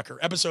Being a Sucker,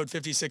 episode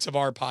 56 of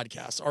our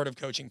podcast, Art of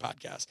Coaching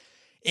podcast.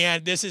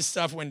 And this is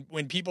stuff when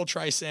people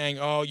try saying,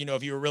 oh,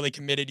 if you were really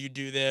committed, you'd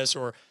do this,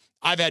 or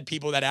I've had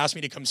people that ask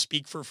me to come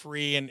speak for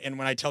free. And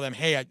when I tell them,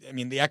 hey, I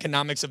mean, the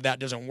economics of that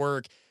doesn't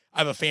work. I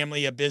have a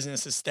family, a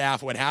business, a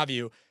staff, what have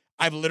you.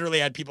 I've literally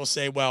had people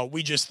say, well,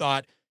 we just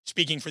thought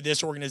speaking for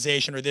this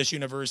organization or this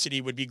university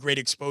would be great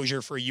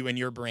exposure for you and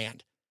your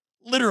brand.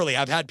 Literally,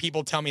 I've had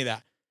people tell me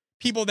that.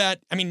 People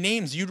that,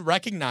 names you'd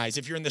recognize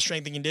if you're in the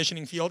strength and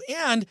conditioning field,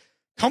 and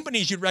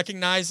companies you'd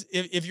recognize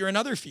if you're in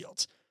other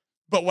fields.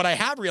 But what I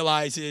have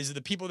realized is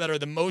the people that are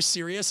the most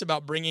serious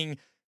about bringing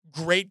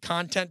great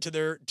content to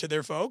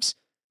their folks,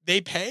 they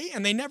pay,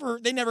 and they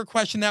never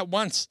question that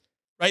once,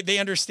 right? They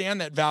understand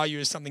that value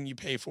is something you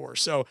pay for.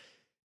 So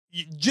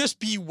just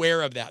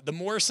beware of that. The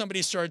more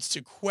somebody starts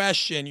to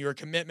question your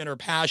commitment or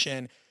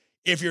passion,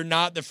 if you're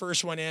not the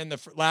first one in, the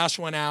last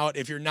one out,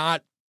 if you're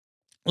not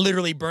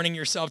literally burning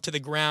yourself to the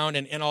ground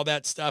and all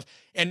that stuff.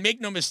 And make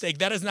no mistake,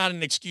 that is not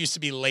an excuse to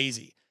be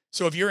lazy.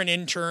 So if you're an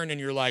intern and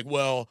you're like,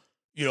 well,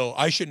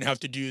 I shouldn't have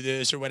to do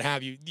this or what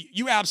have you,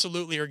 you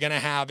absolutely are going to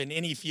have in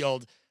any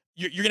field,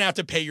 you're going to have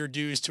to pay your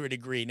dues to a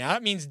degree. Now,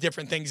 that means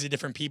different things to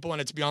different people,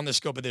 and it's beyond the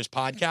scope of this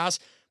podcast.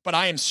 But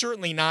I am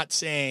certainly not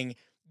saying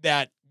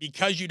that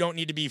because you don't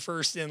need to be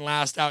first in,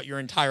 last out your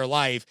entire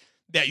life,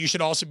 that you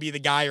should also be the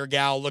guy or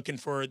gal looking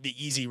for the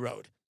easy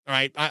road. All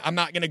right. I'm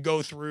not going to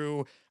go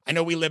through. I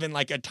know we live in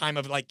like a time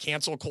of like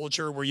cancel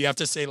culture where you have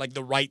to say like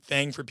the right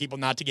thing for people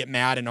not to get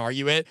mad and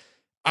argue it.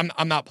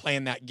 I'm not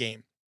playing that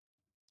game.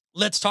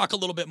 Let's talk a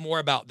little bit more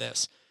about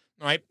this.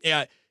 All right.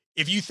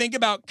 If you think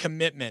about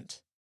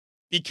commitment,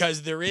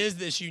 because there is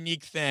this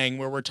unique thing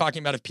where we're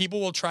talking about if people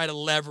will try to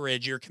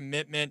leverage your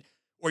commitment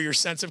or your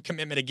sense of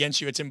commitment against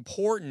you, it's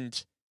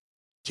important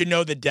to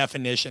know the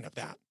definition of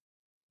that,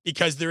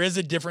 because there is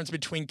a difference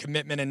between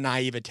commitment and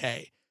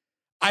naivete.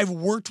 I've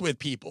worked with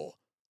people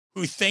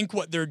who think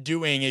what they're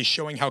doing is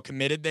showing how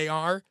committed they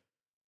are,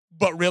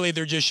 but really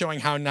they're just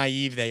showing how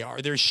naive they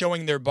are. They're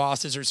showing their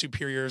bosses or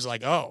superiors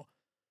like, oh,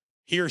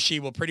 he or she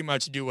will pretty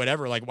much do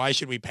whatever. Like, why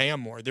should we pay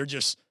them more?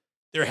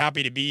 They're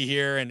happy to be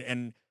here.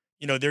 And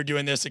they're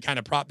doing this to kind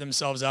of prop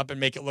themselves up and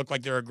make it look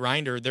like they're a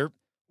grinder.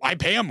 Why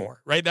pay them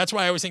more, right? That's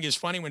why I always think it's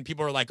funny when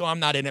people are like, oh, I'm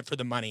not in it for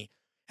the money.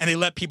 And they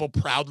let people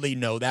proudly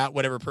know that,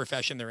 whatever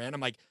profession they're in.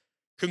 I'm like,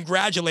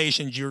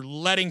 congratulations, you're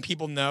letting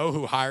people know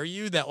who hire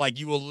you that like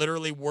you will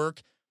literally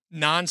work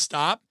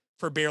nonstop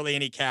for barely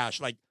any cash.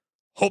 Like,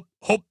 hope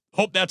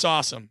that's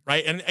awesome,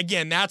 right? And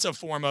again, that's a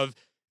form of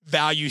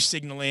value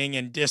signaling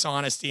and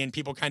dishonesty and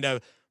people kind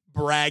of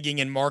bragging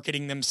and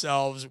marketing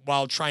themselves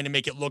while trying to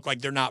make it look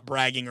like they're not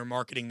bragging or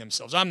marketing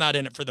themselves. I'm not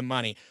in it for the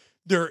money.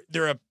 They're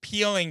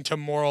appealing to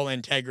moral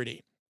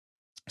integrity.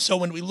 So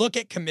when we look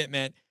at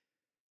commitment,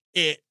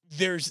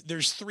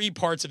 there's three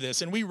parts of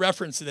this, and we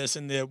reference this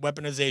in the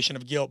weaponization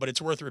of guilt, but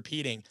it's worth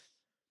repeating.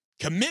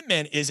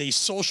 Commitment is a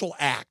social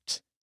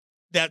act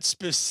that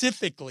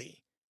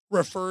specifically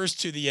refers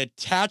to the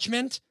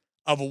attachment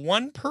of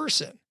one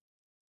person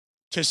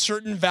to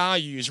certain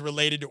values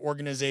related to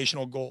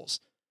organizational goals.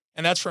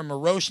 And that's from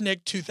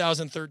Miroshnik,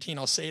 2013.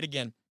 I'll say it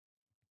again.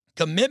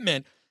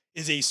 Commitment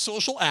is a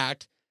social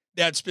act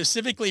that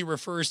specifically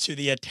refers to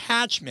the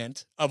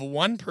attachment of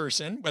one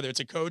person, whether it's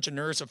a coach, a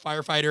nurse, a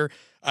firefighter,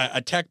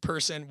 a tech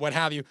person, what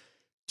have you,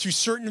 to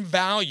certain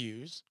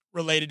values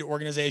related to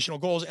organizational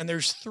goals. And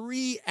there's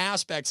three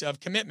aspects of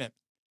commitment.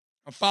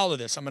 Now follow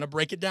this. I'm going to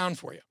break it down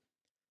for you.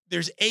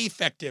 There's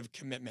affective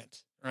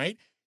commitment, right?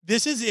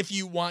 This is if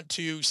you want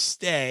to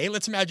stay.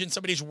 Let's imagine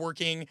somebody's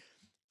working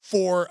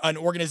for an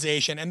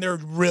organization and they're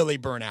really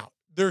burnt out.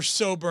 They're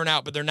so burnt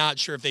out, but they're not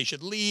sure if they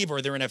should leave,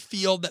 or they're in a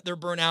field that they're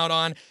burnt out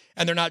on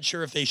and they're not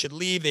sure if they should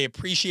leave. They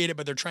appreciate it,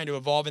 but they're trying to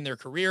evolve in their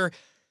career.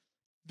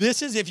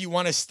 This is if you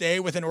want to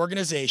stay with an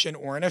organization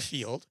or in a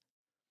field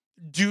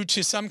due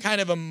to some kind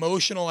of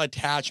emotional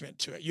attachment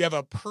to it. You have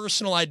a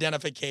personal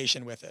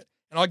identification with it.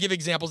 And I'll give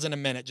examples in a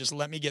minute. Just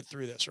let me get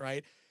through this,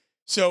 right?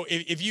 So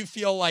if you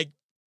feel like,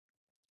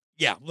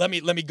 let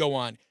me go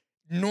on.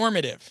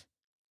 Normative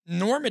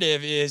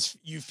is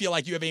you feel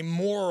like you have a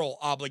moral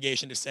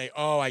obligation to say,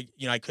 oh, I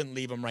couldn't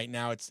leave them right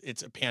now.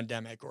 It's a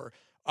pandemic, or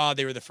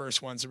they were the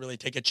first ones to really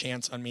take a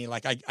chance on me.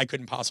 Like I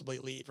couldn't possibly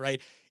leave,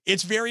 right?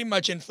 It's very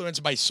much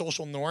influenced by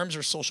social norms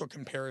or social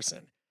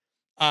comparison.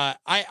 I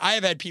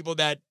have had people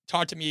that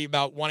talk to me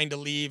about wanting to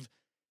leave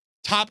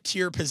top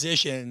tier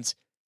positions,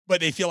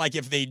 but they feel like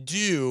if they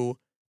do,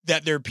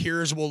 that their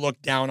peers will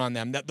look down on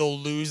them, that they'll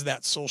lose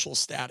that social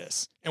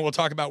status. And we'll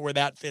talk about where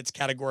that fits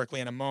categorically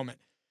in a moment.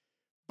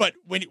 But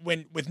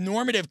when with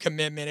normative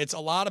commitment, it's a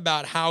lot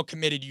about how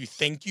committed you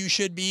think you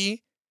should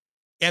be.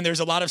 And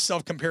there's a lot of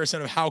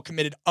self-comparison of how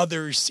committed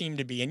others seem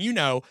to be. And you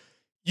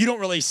don't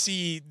really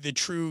see the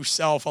true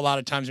self a lot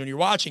of times when you're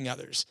watching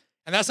others.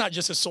 And that's not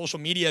just a social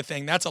media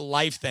thing. That's a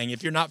life thing.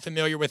 If you're not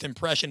familiar with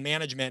impression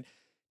management,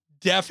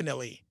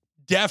 definitely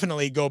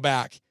go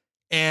back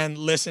and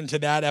listen to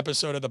that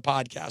episode of the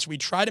podcast. We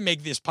try to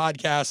make this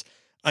podcast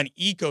an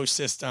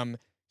ecosystem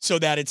so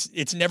that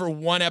it's never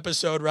one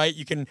episode, right?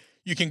 You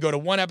can go to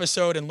one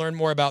episode and learn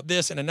more about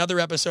this and another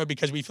episode,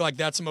 because we feel like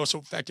that's the most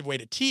effective way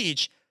to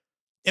teach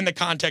in the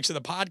context of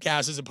the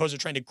podcast, as opposed to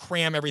trying to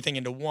cram everything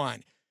into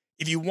one.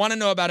 If you want to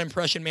know about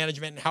impression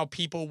management and how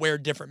people wear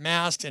different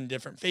masks and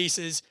different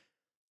faces,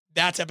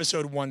 that's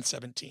episode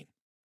 117.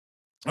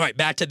 All right,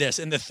 back to this.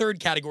 And the third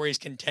category is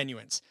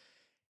continuance.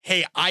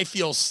 Hey, I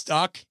feel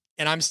stuck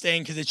and I'm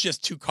staying because it's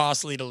just too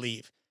costly to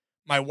leave.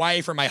 My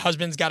wife or my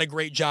husband's got a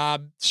great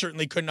job,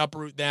 certainly couldn't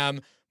uproot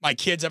them. My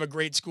kids have a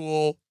great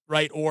school,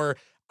 right? Or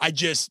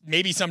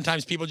maybe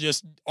sometimes people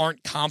just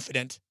aren't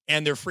confident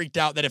and they're freaked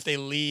out that if they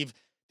leave,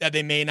 that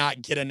they may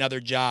not get another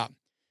job.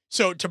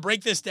 So to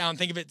break this down,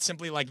 think of it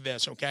simply like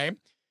this, okay?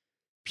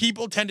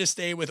 People tend to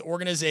stay with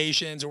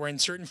organizations or in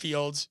certain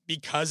fields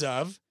because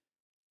of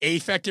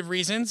affective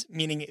reasons,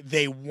 meaning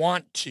they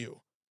want to.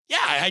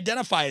 yeah, I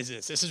identify as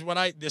this. This is what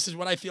I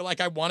feel like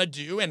I want to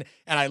do, and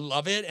I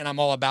love it, and I'm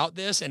all about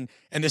this, and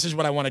this is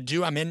what I want to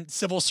do. I'm in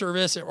civil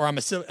service, or I'm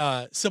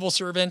a civil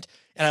servant,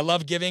 and I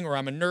love giving, or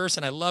I'm a nurse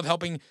and I love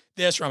helping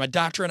this, or I'm a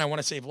doctor and I want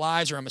to save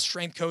lives, or I'm a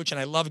strength coach and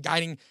I love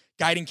guiding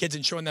kids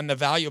and showing them the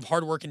value of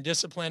hard work and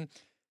discipline.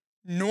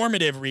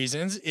 Normative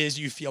reasons is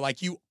you feel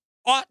like you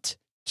ought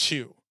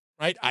to,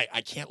 right?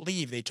 I can't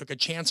leave. They took a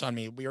chance on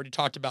me. We already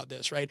talked about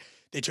this, right?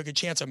 They took a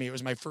chance on me. It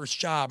was my first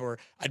job, or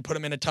I'd put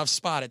them in a tough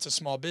spot. It's a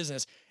small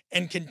business.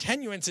 And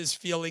continuance is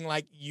feeling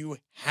like you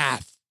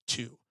have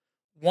to,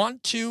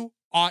 want to,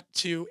 ought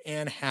to,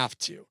 and have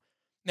to.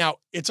 Now,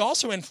 it's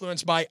also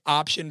influenced by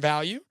option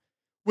value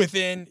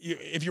within,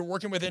 if you're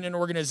working within an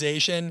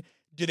organization,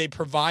 do they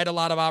provide a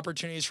lot of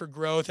opportunities for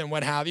growth and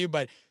what have you?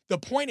 But the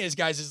point is,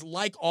 guys, is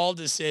like all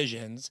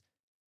decisions,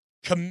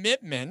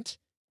 commitment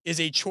is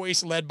a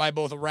choice led by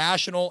both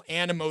rational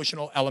and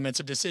emotional elements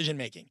of decision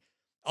making.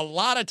 A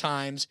lot of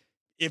times,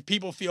 if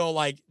people feel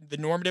like the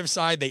normative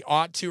side, they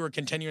ought to, or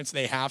continuance,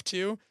 they have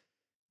to,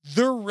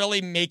 they're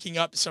really making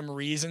up some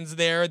reasons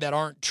there that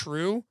aren't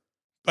true.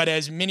 But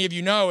as many of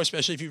you know,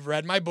 especially if you've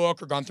read my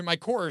book or gone through my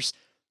course,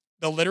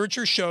 the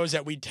literature shows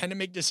that we tend to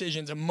make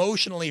decisions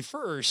emotionally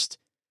first,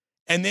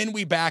 and then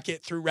we back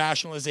it through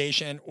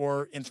rationalization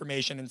or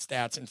information and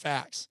stats and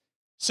facts.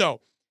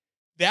 So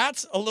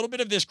that's a little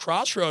bit of this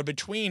crossroad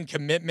between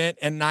commitment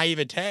and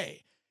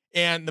naivete.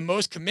 And the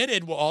most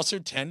committed will also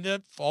tend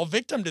to fall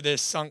victim to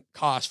this sunk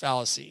cost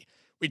fallacy.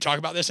 We talk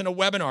about this in a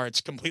webinar.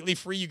 It's completely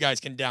free. You guys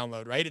can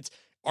download, right? It's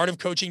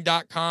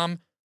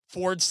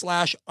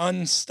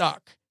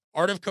artofcoaching.com/unstuck.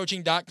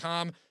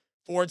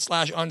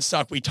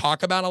 artofcoaching.com/unstuck. We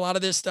talk about a lot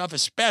of this stuff,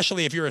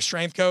 especially if you're a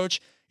strength coach.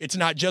 It's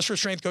not just for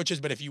strength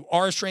coaches, but if you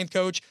are a strength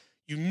coach,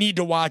 you need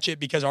to watch it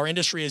because our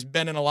industry has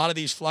been in a lot of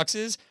these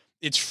fluxes.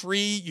 It's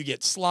free. You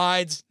get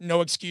slides, no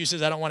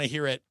excuses. I don't want to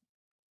hear it.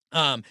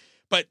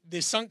 But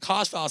the sunk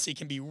cost fallacy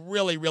can be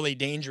really, really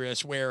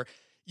dangerous where,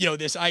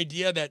 this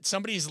idea that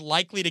somebody's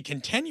likely to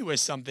continue with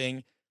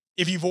something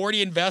if you've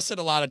already invested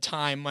a lot of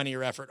time, money,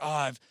 or effort.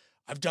 Oh,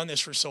 I've done this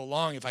for so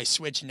long. If I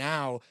switch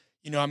now,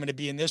 I'm going to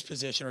be in this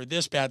position, or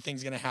this bad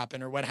thing's going to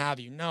happen, or what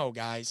have you. No,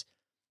 guys,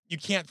 you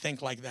can't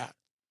think like that.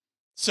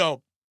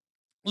 So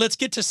let's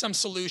get to some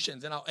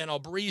solutions, and I'll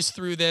breeze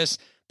through this,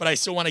 but I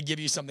still want to give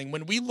you something.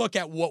 When we look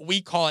at what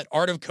we call at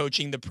Art of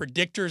Coaching, the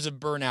predictors of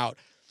burnout,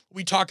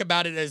 we talk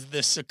about it as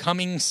the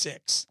succumbing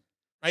six,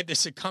 right? The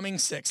succumbing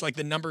six, like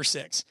the number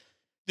 6.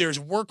 There's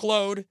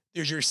workload,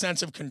 there's your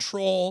sense of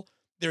control,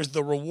 there's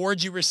the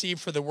rewards you receive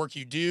for the work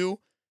you do,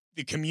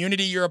 the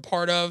community you're a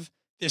part of,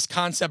 this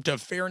concept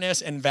of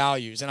fairness and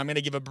values. And I'm going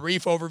to give a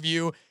brief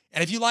overview.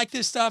 And if you like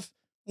this stuff,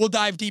 we'll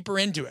dive deeper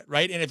into it,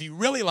 right? And if you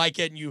really like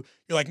it and you're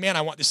like, man,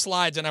 I want the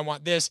slides and I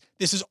want this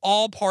is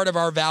all part of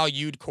our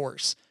valued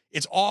course.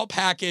 It's all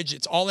packaged.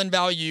 It's all in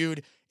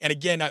valued. And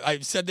again,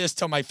 I've said this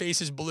till my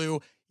face is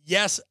blue.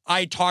 Yes,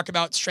 I talk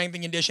about strength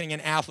and conditioning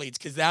and athletes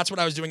because that's what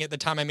I was doing at the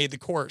time I made the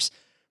course.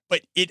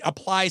 But it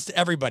applies to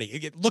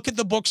everybody. Look at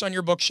the books on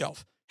your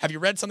bookshelf. Have you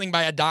read something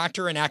by a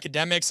doctor, an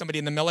academic, somebody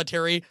in the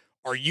military?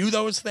 Are you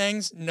those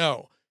things?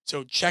 No.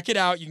 So check it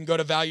out. You can go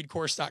to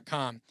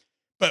valuedcourse.com.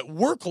 But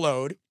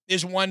workload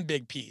is one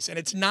big piece, and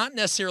it's not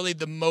necessarily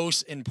the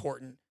most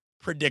important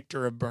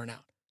predictor of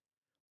burnout,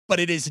 but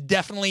it is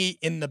definitely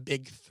in the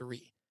big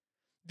 3.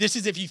 This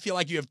is if you feel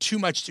like you have too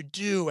much to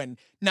do and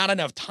not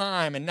enough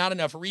time and not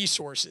enough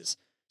resources.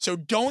 So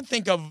don't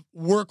think of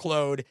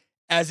workload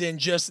as in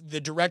just the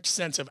direct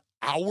sense of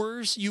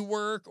hours you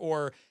work,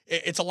 or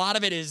it's a lot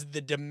of it is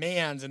the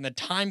demands and the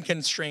time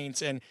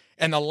constraints and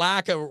the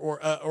lack of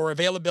or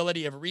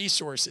availability of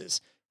resources,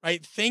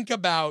 right? Think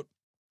about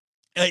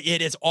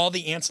it as all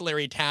the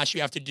ancillary tasks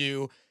you have to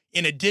do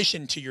in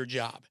addition to your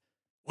job.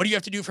 What do you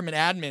have to do from an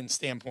admin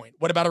standpoint?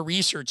 What about a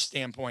research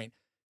standpoint?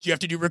 Do you have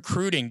to do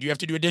recruiting? Do you have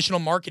to do additional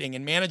marketing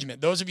and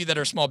management? Those of you that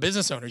are small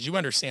business owners, you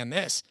understand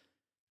this.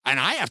 And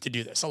I have to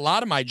do this. A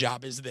lot of my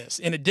job is this,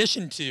 in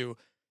addition to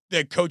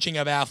the coaching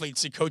of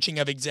athletes, the coaching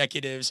of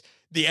executives,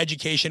 the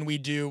education we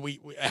do, we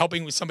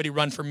helping with somebody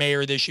run for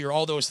mayor this year,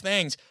 all those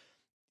things.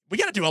 We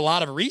got to do a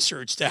lot of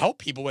research to help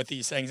people with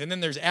these things. And then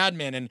there's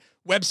admin and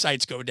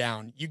websites go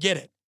down. You get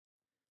it,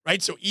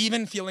 right? So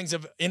even feelings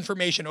of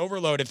information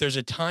overload, if there's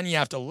a ton you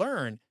have to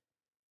learn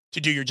to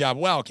do your job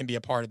well, can be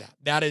a part of that.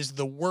 That is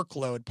the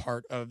workload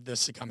part of the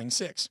succumbing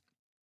 6.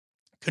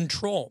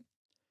 Control.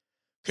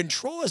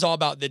 Control is all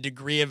about the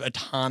degree of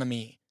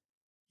autonomy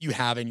you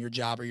have in your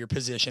job or your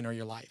position or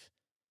your life.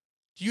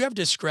 Do you have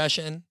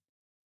discretion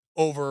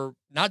over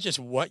not just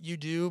what you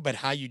do, but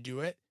how you do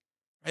it?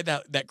 Right?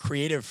 That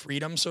creative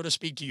freedom, so to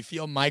speak. Do you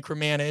feel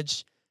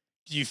micromanaged?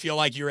 Do you feel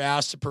like you're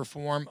asked to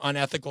perform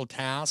unethical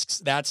tasks?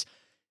 That's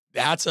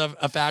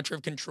a factor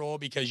of control,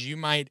 because you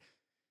might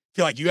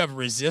feel like you have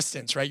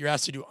resistance, right? You're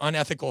asked to do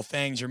unethical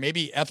things, or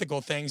maybe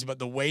ethical things, but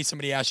the way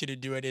somebody asks you to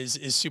do it is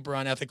super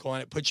unethical,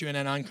 and it puts you in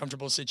an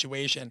uncomfortable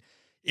situation.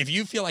 If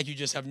you feel like you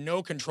just have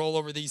no control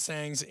over these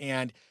things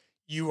and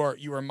you are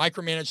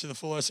micromanaged to the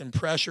fullest and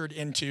pressured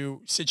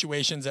into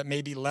situations that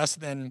may be less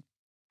than,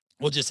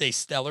 we'll just say,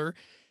 stellar,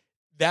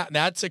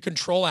 that's a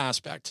control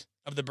aspect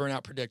of the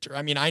burnout predictor.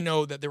 I mean, I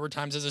know that there were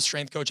times as a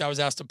strength coach, I was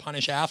asked to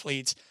punish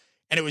athletes,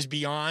 and it was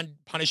beyond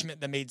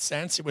punishment that made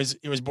sense. It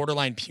was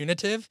borderline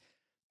punitive,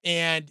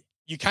 and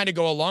you kind of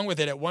go along with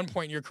it at one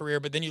point in your career,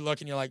 but then you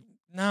look and you're like,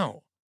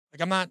 no,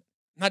 like I'm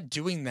not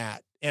doing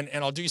that. And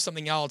I'll do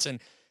something else. And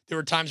there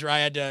were times where I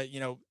had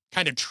to,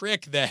 kind of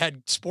trick the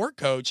head sport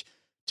coach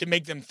to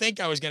make them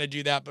think I was going to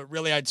do that. But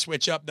really I'd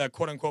switch up the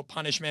quote unquote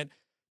punishment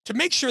to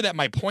make sure that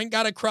my point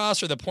got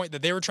across, or the point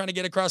that they were trying to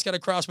get across got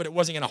across, but it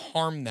wasn't going to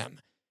harm them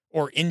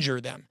or injure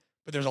them.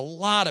 But there's a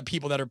lot of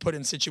people that are put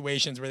in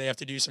situations where they have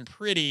to do some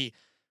pretty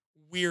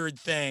weird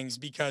things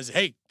because,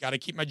 hey, got to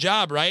keep my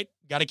job, right?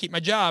 Got to keep my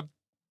job.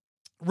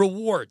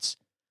 Rewards.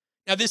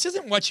 Now, this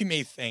isn't what you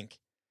may think.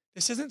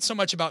 This isn't so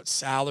much about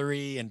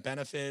salary and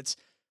benefits,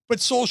 but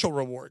social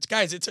rewards.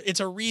 Guys, it's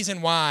a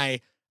reason why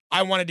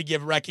I wanted to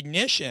give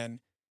recognition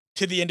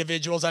to the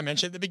individuals I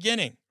mentioned at the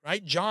beginning,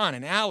 right? John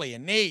and Allie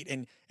and Nate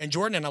and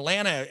Jordan and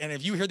Alana. And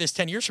if you hear this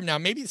 10 years from now,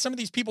 maybe some of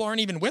these people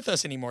aren't even with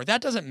us anymore.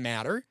 That doesn't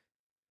matter.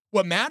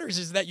 What matters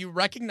is that you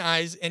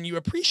recognize and you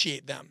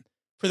appreciate them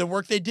for the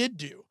work they did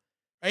do,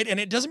 right? And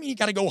it doesn't mean you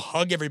got to go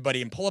hug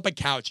everybody and pull up a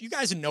couch. You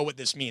guys know what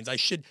this means.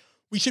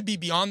 We should be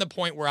beyond the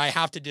point where I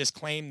have to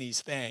disclaim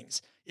these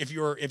things. If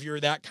you're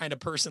that kind of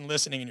person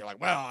listening and you're like,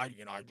 well,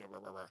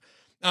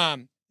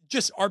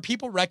 just are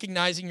people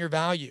recognizing your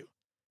value?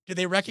 Do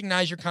they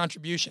recognize your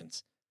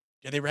contributions?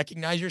 Do they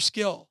recognize your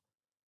skill?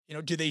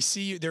 Do they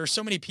see you? There are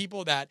so many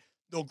people that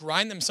they'll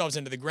grind themselves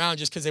into the ground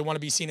just because they want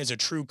to be seen as a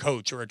true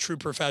coach or a true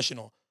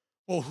professional.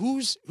 Well,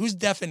 whose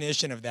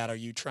definition of that are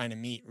you trying to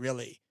meet,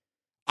 really?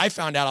 I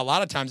found out a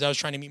lot of times I was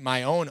trying to meet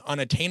my own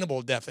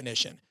unattainable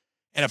definition.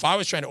 And if I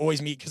was trying to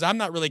always meet, because I'm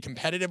not really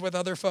competitive with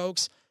other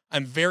folks,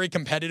 I'm very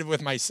competitive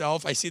with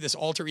myself. I see this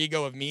alter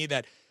ego of me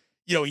that,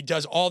 he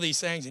does all these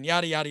things and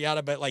yada, yada,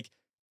 yada. But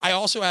I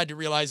also had to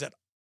realize that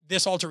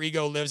this alter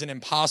ego lives an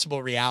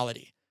impossible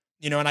reality,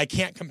 and I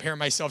can't compare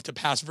myself to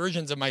past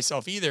versions of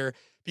myself either,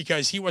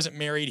 because he wasn't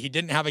married. He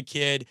didn't have a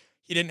kid.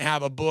 He didn't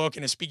have a book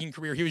and a speaking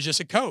career. He was just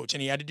a coach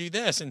and he had to do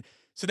this. And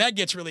so that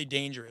gets really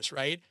dangerous,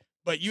 right?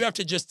 But you have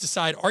to just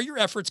decide, are your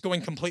efforts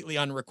going completely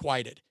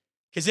unrequited?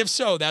 Because if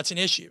so, that's an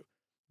issue.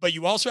 But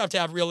you also have to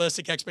have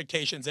realistic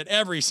expectations that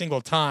every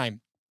single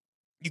time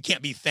you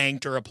can't be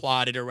thanked or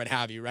applauded or what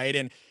have you, right?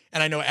 And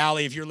I know,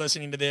 Allie, if you're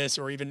listening to this,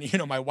 or even,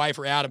 my wife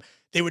or Adam,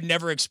 they would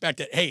never expect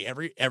that, hey,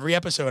 every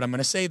episode I'm going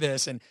to say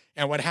this and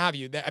what have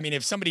you.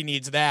 If somebody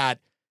needs that,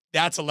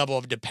 that's a level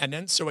of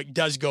dependence. So it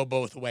does go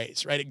both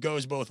ways, right? It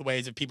goes both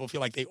ways. If people feel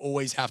like they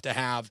always have to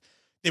have,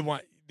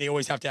 they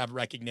always have to have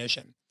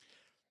recognition.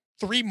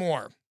 3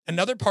 more.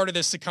 Another part of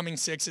this succumbing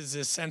 6 is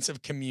this sense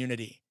of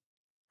community.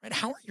 Right?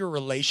 How are your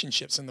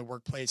relationships in the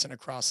workplace and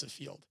across the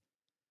field?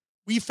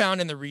 We found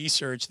in the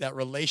research that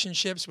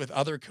relationships with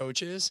other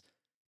coaches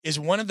is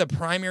one of the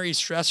primary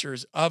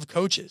stressors of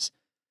coaches.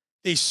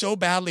 They so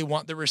badly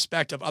want the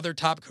respect of other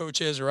top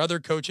coaches or other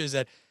coaches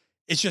that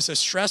it's just a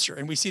stressor.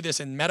 And we see this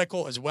in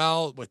medical as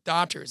well with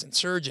doctors and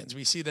surgeons.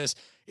 We see this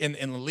in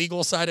the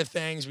legal side of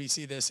things. We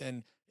see this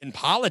in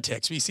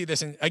politics. We see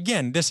this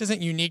again, this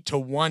isn't unique to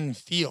one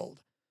field.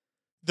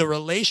 The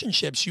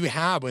relationships you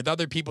have with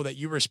other people that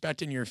you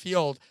respect in your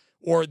field,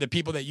 or the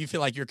people that you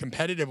feel like you're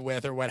competitive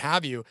with or what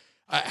have you,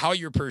 how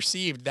you're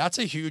perceived, that's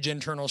a huge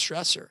internal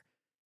stressor.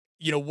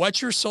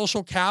 What's your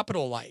social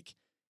capital like?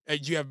 Do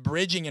you have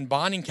bridging and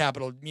bonding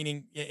capital,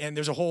 meaning, and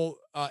there's a whole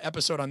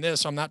episode on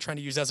this, so I'm not trying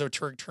to use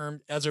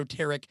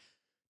esoteric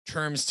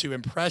terms to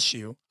impress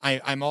you.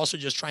 I'm also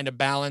just trying to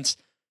balance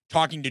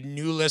talking to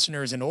new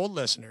listeners and old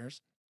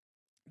listeners.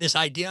 This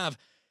idea of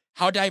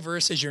how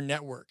diverse is your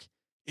network?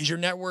 Is your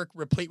network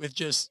replete with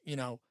just,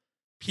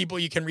 people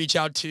you can reach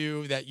out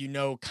to that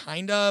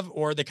kind of,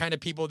 or the kind of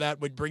people that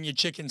would bring you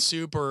chicken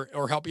soup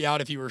or help you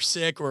out if you were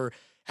sick or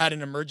had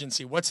an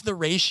emergency? What's the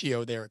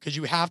ratio there? Because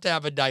you have to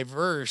have a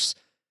diverse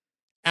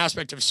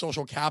aspect of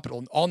social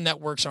capital. All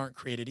networks aren't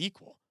created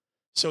equal.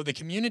 So the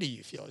community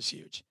you feel is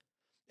huge.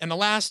 And the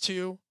last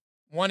 2,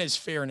 one is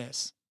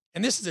fairness.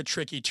 And this is a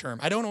tricky term.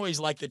 I don't always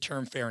like the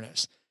term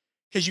fairness,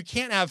 because you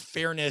can't have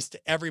fairness to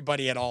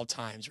everybody at all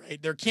times,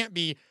 right? There can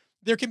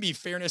be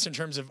fairness in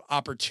terms of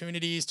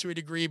opportunities to a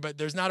degree, but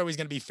there's not always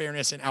going to be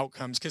fairness in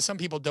outcomes, because some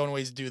people don't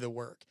always do the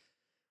work.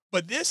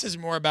 But this is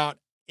more about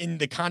in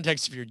the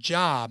context of your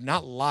job,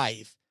 not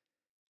life.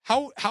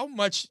 How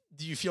much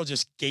do you feel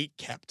just gate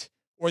kept,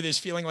 or this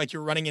feeling like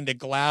you're running into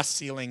glass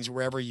ceilings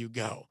wherever you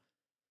go?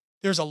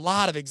 There's a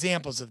lot of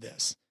examples of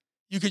this.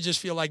 You could just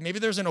feel like maybe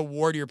there's an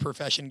award your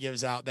profession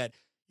gives out that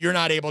you're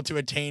not able to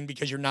attain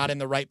because you're not in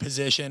the right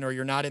position, or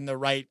you're not in the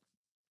right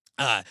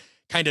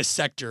kind of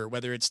sector,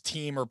 whether it's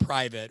team or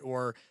private,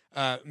 or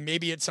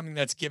maybe it's something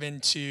that's given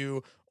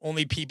to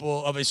only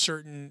people of a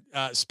certain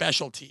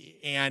specialty,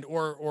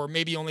 or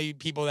maybe only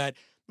people that,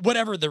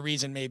 whatever the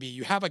reason may be,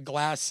 you have a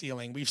glass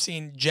ceiling. We've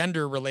seen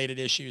gender related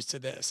issues to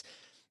this.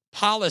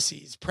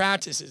 Policies,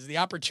 practices, the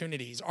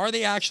opportunities, are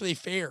they actually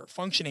fair,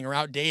 functioning, or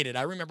outdated?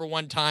 I remember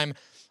one time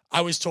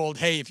I was told,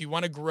 hey, if you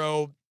want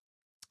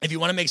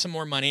to make some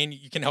more money, and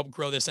you can help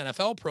grow this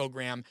NFL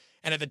program.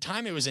 And at the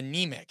time it was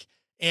anemic.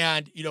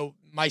 And,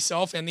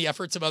 myself and the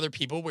efforts of other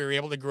people, we were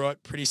able to grow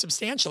it pretty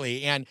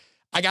substantially. And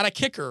I got a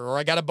kicker or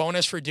I got a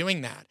bonus for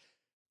doing that.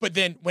 But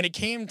then when it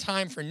came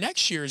time for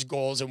next year's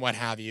goals and what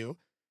have you,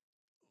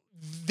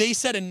 they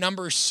set a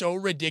number so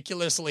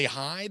ridiculously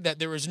high that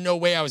there was no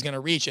way I was going to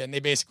reach it. And they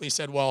basically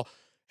said, well,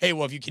 hey,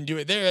 if you can do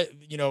it there,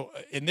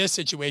 in this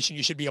situation,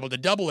 you should be able to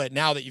double it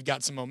now that you've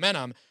got some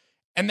momentum.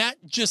 And that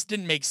just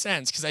didn't make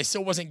sense because I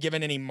still wasn't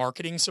given any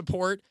marketing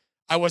support.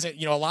 I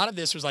wasn't, a lot of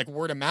this was like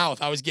word of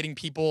mouth. I was getting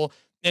people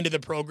into the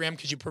program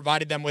because you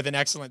provided them with an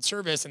excellent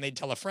service and they'd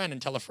tell a friend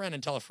and tell a friend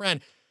and tell a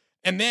friend.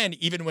 And then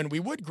even when we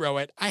would grow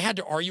it, I had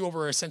to argue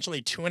over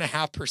essentially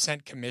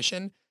 2.5%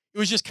 commission. It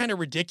was just kind of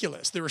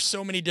ridiculous. There were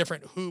so many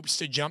different hoops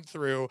to jump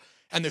through,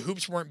 and the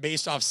hoops weren't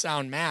based off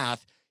sound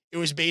math. It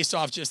was based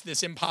off just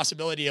this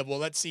impossibility of,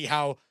 let's see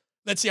how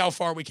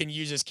far we can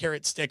use this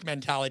carrot stick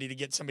mentality to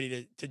get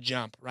somebody to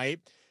jump, right?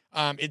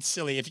 It's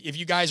silly. If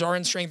you guys are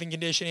in strength and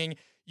conditioning,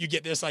 you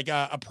get this like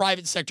a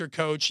private sector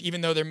coach,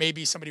 even though there may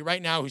be somebody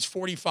right now who's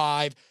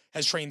 45,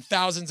 has trained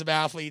thousands of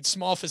athletes,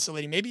 small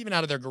facility, maybe even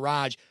out of their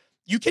garage.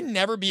 You can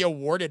never be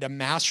awarded a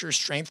master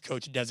strength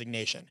coach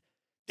designation.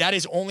 That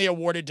is only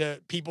awarded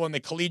to people in the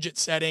collegiate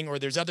setting, or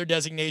there's other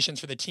designations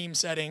for the team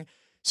setting.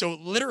 So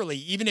literally,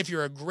 even if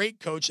you're a great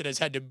coach that has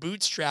had to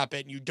bootstrap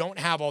it and you don't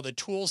have all the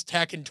tools,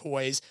 tech, and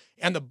toys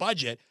and the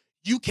budget,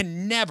 you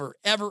can never,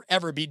 ever,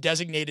 ever be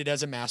designated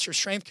as a master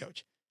strength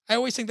coach. I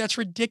always think that's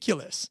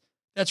ridiculous.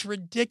 That's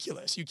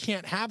ridiculous. You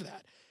can't have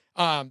that.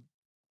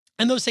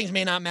 And those things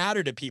may not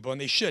matter to people, and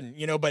they shouldn't,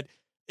 but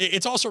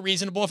it's also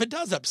reasonable if it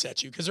does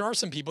upset you, because there are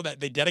some people that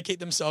they dedicate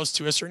themselves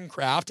to a certain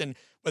craft, and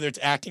whether it's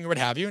acting or what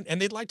have you,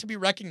 and they'd like to be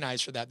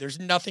recognized for that. There's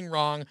nothing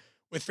wrong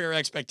with fair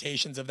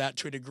expectations of that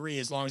to a degree,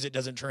 as long as it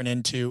doesn't turn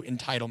into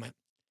entitlement.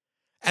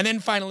 And then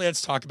finally,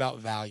 let's talk about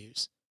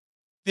values.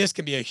 This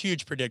can be a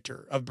huge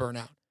predictor of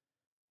burnout.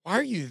 Why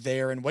are you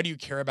there, and what do you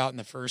care about in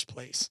the first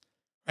place?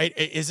 Right?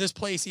 Is this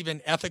place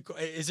even ethical?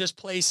 Is this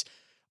place,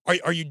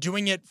 are you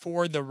doing it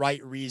for the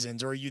right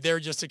reasons? Or are you there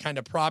just to kind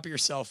of prop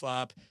yourself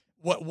up?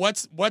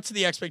 What's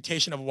the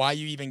expectation of why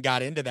you even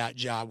got into that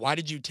job? Why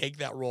did you take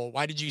that role?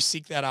 Why did you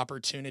seek that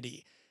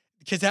opportunity?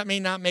 Because that may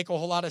not make a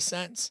whole lot of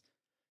sense.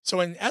 So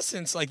in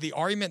essence, like the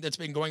argument that's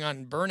been going on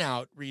in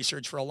burnout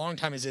research for a long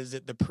time is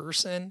it the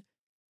person?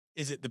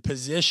 Is it the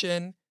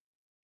position?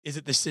 Is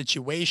it the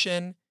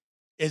situation?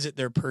 Is it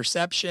their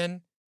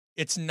perception?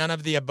 It's none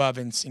of the above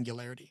in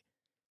singularity.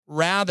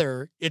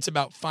 Rather, it's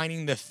about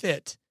finding the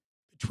fit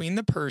between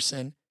the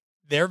person,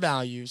 their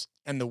values,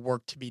 and the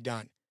work to be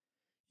done.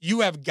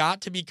 You have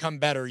got to become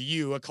better.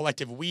 You, a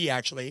collective we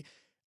actually,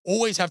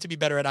 always have to be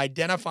better at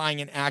identifying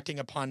and acting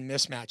upon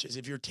mismatches.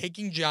 If you're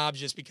taking jobs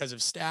just because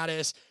of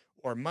status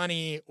or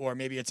money, or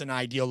maybe it's an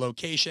ideal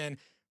location,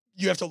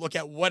 you have to look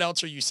at what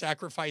else are you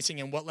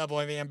sacrificing and what level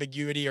of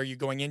ambiguity are you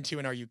going into,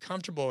 and are you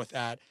comfortable with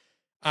that?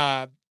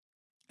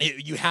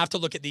 You have to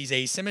look at these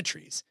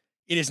asymmetries.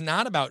 It is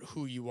not about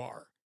who you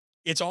are.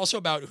 It's also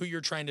about who you're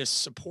trying to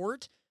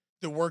support,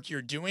 the work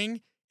you're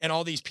doing, and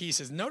all these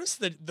pieces. Notice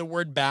that the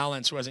word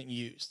balance wasn't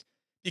used,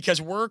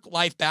 because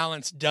work-life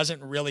balance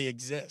doesn't really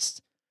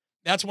exist.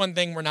 That's one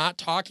thing we're not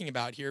talking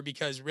about here,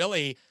 because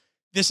really,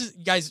 this is,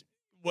 guys,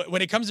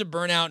 when it comes to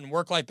burnout and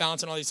work-life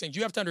balance and all these things,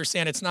 you have to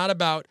understand it's not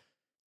about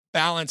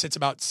balance, it's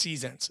about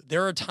seasons.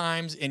 There are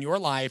times in your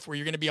life where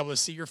you're going to be able to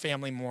see your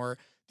family more.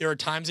 There are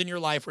times in your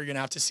life where you're going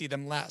to have to see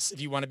them less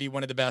if you want to be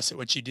one of the best at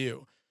what you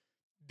do.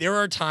 There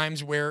are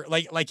times where,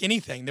 like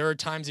anything, there are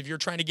times if you're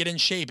trying to get in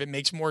shape, it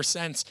makes more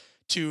sense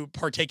to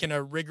partake in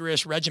a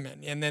rigorous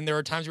regimen. And then there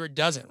are times where it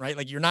doesn't, right?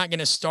 Like you're not going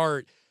to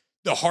start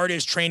the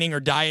hardest training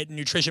or diet and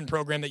nutrition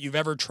program that you've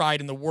ever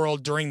tried in the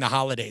world during the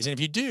holidays. And if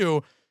you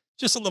do,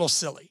 just a little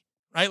silly,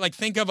 right? Like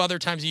think of other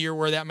times a year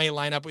where that may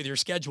line up with your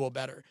schedule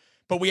better.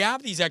 But we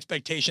have these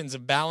expectations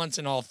of balance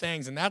in all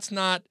things, and that's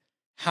not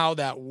how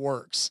that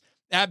works.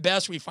 At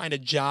best, we find a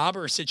job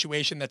or a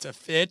situation that's a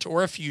fit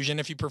or a fusion,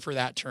 if you prefer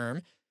that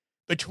term,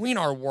 between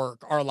our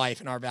work, our life,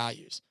 and our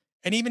values.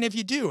 And even if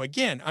you do,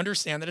 again,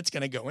 understand that it's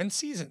going to go in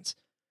seasons.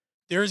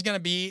 There's going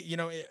to be,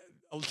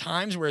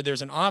 times where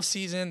there's an off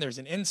season, there's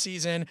an in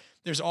season,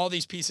 there's all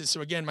these pieces.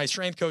 So again, my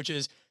strength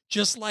coaches,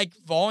 just like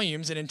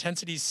volumes and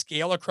intensities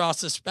scale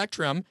across the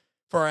spectrum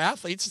for our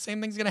athletes, the same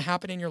thing's going to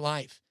happen in your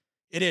life.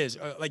 It is.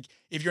 Like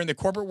if you're in the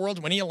corporate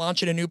world, when are you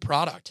launching a new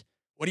product?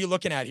 What are you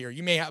looking at here?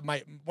 You may have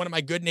one of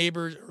my good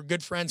neighbors or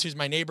good friends who's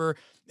my neighbor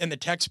in the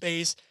tech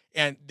space.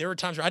 And there were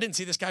times where I didn't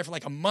see this guy for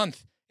like a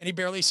month, and he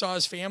barely saw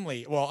his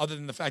family. Well, other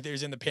than the fact that he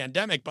was in the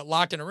pandemic, but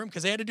locked in a room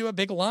because they had to do a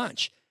big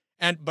launch.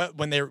 But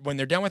when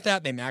they're done with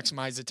that, they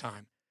maximize the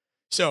time.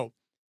 So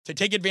to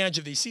take advantage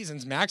of these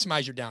seasons,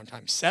 maximize your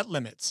downtime, set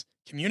limits,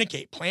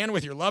 communicate, plan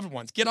with your loved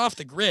ones, get off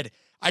the grid.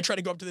 I try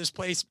to go up to this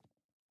place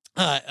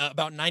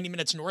about 90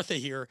 minutes north of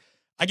here.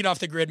 I get off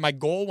the grid. My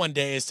goal one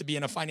day is to be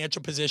in a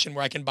financial position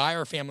where I can buy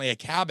our family a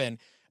cabin.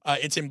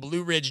 It's in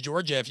Blue Ridge,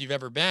 Georgia, if you've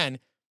ever been.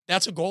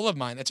 That's a goal of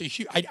mine. That's a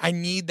huge, I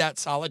need that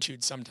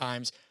solitude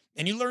sometimes.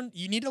 And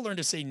you need to learn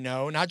to say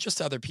no, not just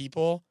to other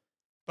people,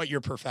 but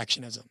your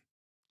perfectionism.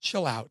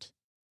 Chill out,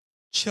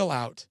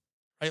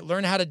 right?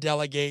 Learn how to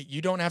delegate.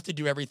 You don't have to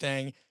do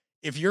everything.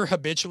 If you're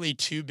habitually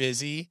too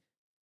busy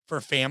for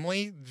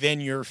family,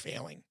 then you're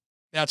failing.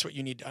 That's what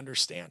you need to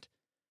understand,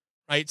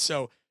 right?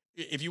 So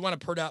if you want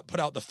to put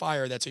out the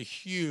fire, that's a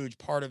huge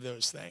part of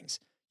those things.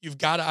 You've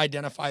got to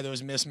identify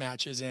those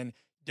mismatches in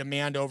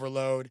demand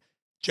overload,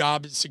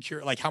 job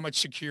secure, like how much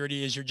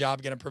security is your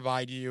job going to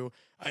provide you?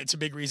 It's a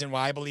big reason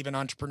why I believe in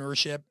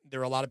entrepreneurship. There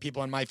are a lot of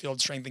people in my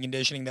field, strength and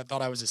conditioning, that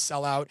thought I was a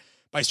sellout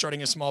by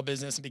starting a small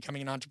business and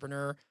becoming an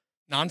entrepreneur.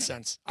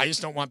 Nonsense. I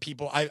just don't want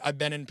people. I've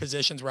been in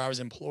positions where I was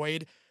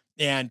employed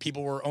and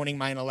people were owning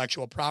my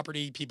intellectual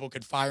property. People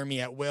could fire me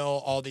at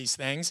will, all these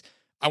things.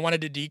 I wanted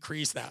to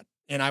decrease that.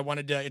 And I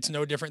wanted to, it's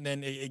no different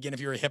than, again,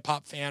 if you're a hip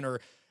hop fan or,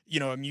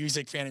 a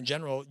music fan in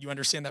general, you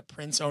understand that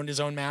Prince owned his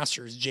own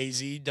masters.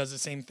 Jay-Z does the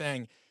same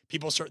thing.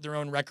 People start their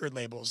own record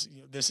labels.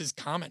 This is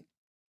common,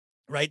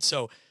 right?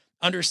 So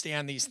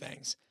understand these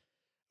things.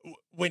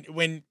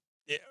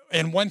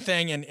 And one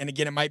thing, and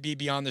again, it might be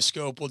beyond the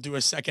scope. We'll do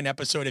a second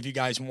episode if you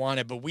guys want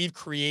it, but we've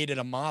created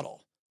a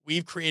model.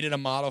 We've created a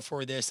model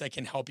for this that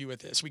can help you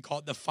with this. We call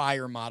it the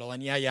FIRE model.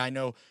 And yeah, I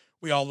know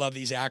we all love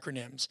these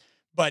acronyms,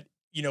 but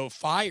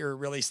FIRE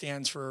really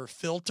stands for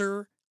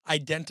filter,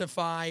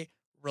 identify,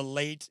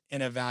 relate,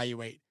 and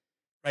evaluate,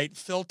 right?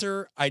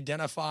 Filter,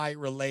 identify,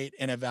 relate,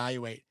 and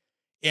evaluate.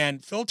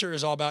 And filter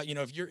is all about,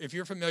 if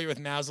you're familiar with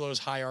Maslow's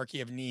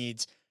hierarchy of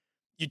needs,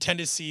 you tend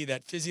to see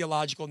that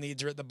physiological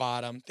needs are at the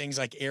bottom, things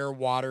like air,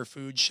 water,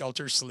 food,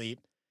 shelter, sleep.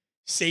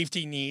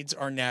 Safety needs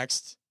are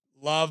next.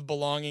 Love,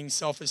 belonging,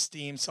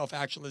 self-esteem,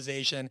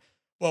 self-actualization.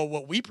 Well,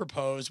 what we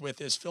propose with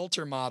this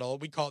filter model,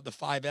 we call it the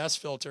 5S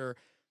filter,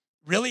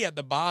 really at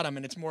the bottom,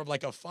 and it's more of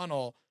like a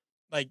funnel.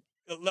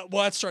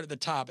 Let's start at the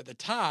top. At the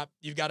top,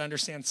 you've got to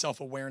understand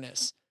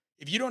self-awareness.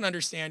 If you don't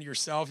understand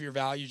yourself, your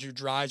values, your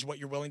drives, what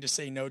you're willing to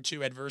say no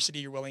to, adversity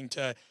you're willing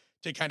to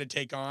kind of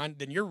take on,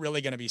 then you're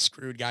really going to be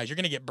screwed, guys. You're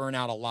going to get burnt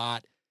out a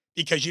lot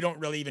because you don't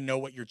really even know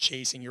what you're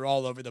chasing. You're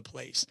all over the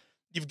place.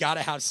 You've got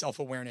to have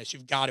self-awareness.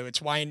 You've got to.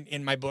 It's why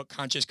in my book,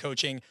 Conscious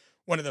Coaching,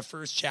 one of the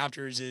first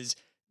chapters is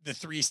the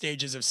 3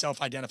 stages of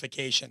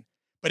self-identification.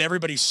 But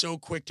everybody's so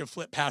quick to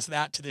flip past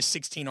that to the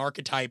 16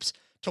 archetypes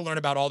to learn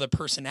about all the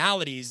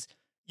personalities,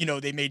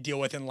 they may deal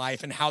with in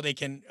life and how they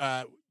can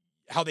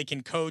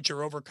coach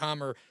or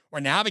overcome or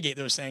navigate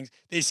those things.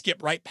 They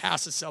skip right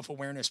past the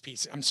self-awareness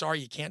piece. I'm sorry,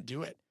 you can't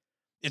do it.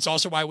 It's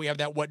also why we have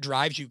that What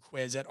Drives You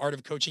quiz at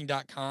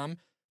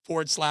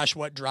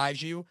artofcoaching.com/what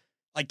drives you.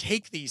 Like,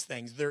 take these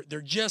things. They're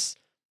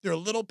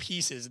little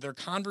pieces. They're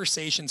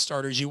conversation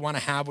starters you want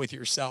to have with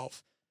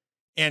yourself.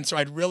 And so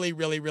I'd really,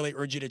 really, really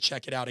urge you to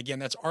check it out. Again,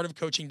 that's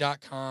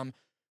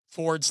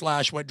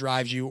artofcoaching.com/what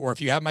drives you. Or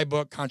if you have my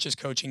book, Conscious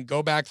Coaching,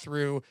 go back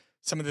through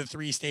some of the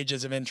 3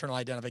 stages of internal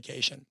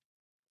identification.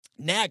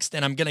 Next,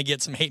 and I'm going to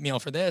get some hate mail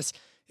for this,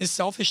 is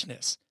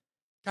selfishness.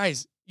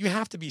 Guys, you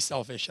have to be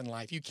selfish in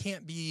life. You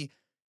can't be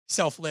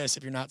selfless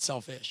if you're not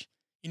selfish.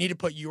 You need to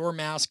put your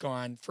mask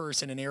on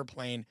first in an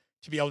airplane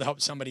to be able to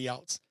help somebody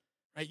else,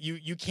 right?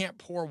 You can't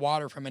pour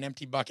water from an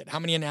empty bucket. How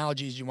many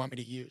analogies do you want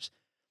me to use?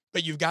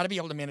 But you've got to be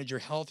able to manage your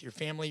health, your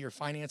family, your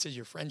finances,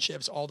 your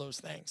friendships, all those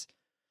things.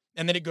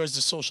 And then it goes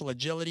to social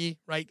agility,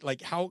 right?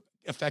 Like, how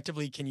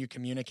effectively can you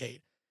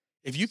communicate?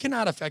 If you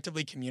cannot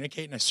effectively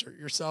communicate and assert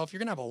yourself, you're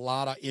going to have a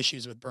lot of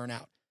issues with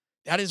burnout.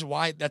 That is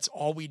why that's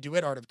all we do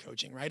at Art of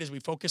Coaching, right? Is we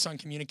focus on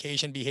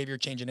communication, behavior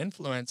change, and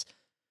influence.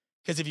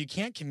 Because if you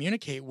can't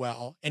communicate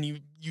well, and you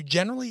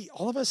generally,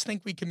 all of us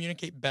think we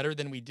communicate better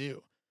than we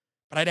do.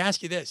 But I'd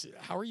ask you this,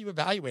 how are you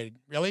evaluated?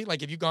 Really?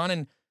 Like, have you gone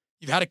and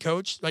you've had a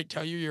coach like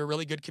tell you you're a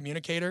really good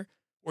communicator,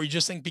 or you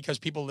just think because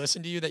people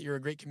listen to you that you're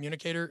a great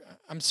communicator?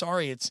 I'm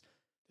sorry. There's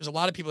a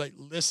lot of people that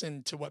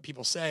listen to what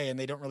people say and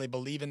they don't really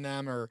believe in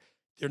them, or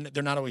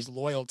they're not always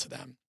loyal to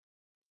them.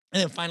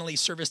 And then finally,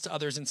 service to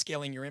others and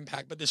scaling your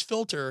impact. But this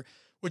filter,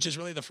 which is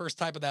really the first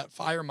type of that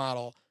FIRE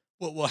model,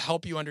 will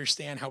help you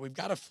understand how we've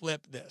got to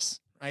flip this,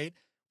 right?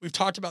 We've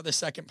talked about the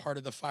second part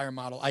of the FIRE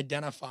model,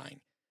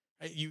 identifying.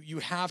 Right? You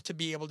have to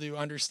be able to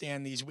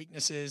understand these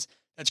weaknesses.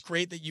 That's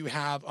great that you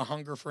have a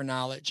hunger for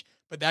knowledge,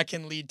 but that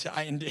can lead to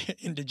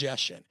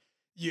indigestion.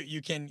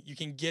 You can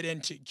get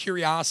into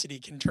curiosity,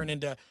 can turn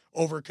into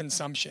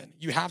overconsumption.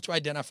 You have to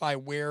identify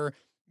where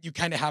you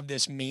kind of have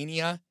this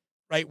mania,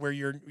 right? Where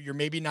you're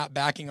maybe not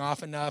backing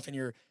off enough,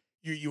 and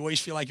you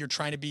always feel like you're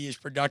trying to be as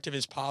productive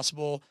as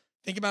possible.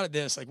 Think about it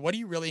this, like, what do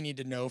you really need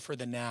to know for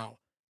the now?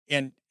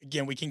 And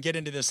again, we can get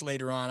into this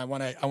later on. I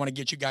want to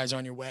get you guys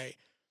on your way.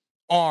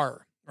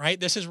 R, right?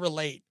 This is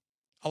relate.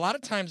 A lot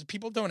of times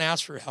people don't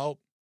ask for help.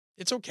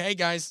 It's okay,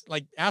 guys.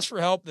 Like, ask for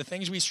help. The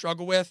things we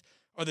struggle with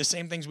are the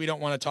same things we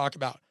don't want to talk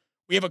about.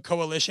 We have a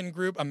coalition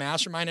group, a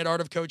mastermind at Art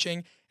of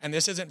Coaching. And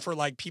this isn't for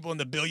like people in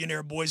the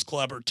Billionaire Boys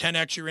Club or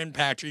 10X your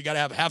impact, or you got to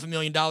have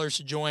 $500,000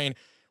 to join.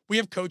 We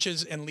have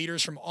coaches and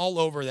leaders from all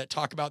over that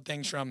talk about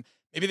things from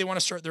Maybe they want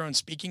to start their own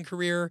speaking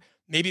career.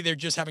 Maybe they're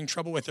just having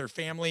trouble with their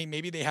family.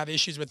 Maybe they have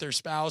issues with their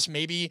spouse.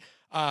 Maybe,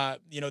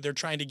 they're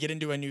trying to get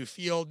into a new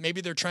field.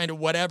 Maybe they're trying to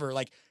whatever.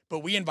 But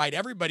we invite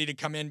everybody to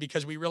come in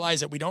because we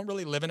realize that we don't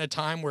really live in a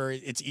time where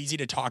it's easy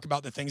to talk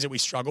about the things that we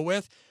struggle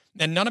with.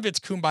 And none of it's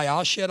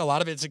kumbaya shit. A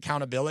lot of it's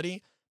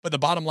accountability. But the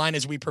bottom line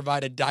is we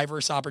provide a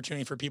diverse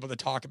opportunity for people to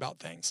talk about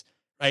things,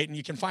 right? And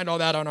you can find all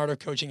that on Art of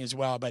Coaching as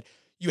well. But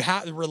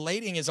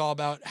relating is all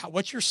about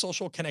what's your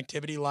social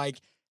connectivity like?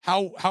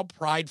 How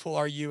prideful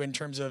are you in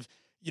terms of,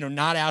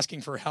 not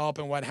asking for help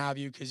and what have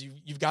you? Because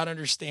you've got to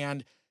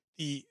understand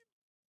the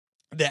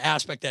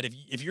aspect that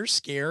if you're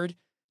scared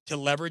to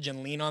leverage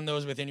and lean on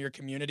those within your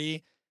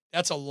community,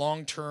 that's a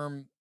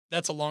long-term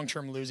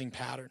losing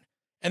pattern.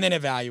 And then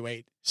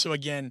evaluate. So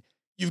again,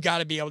 you've got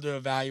to be able to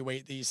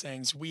evaluate these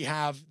things. We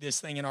have this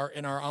thing in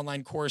our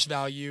online course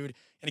valued.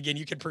 And again,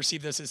 you could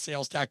perceive this as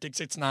sales tactics.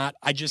 It's not.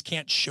 I just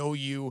can't show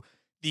you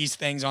these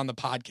things on the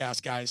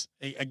podcast, guys,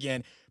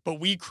 again. But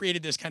we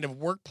created this kind of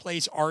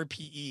workplace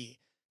RPE,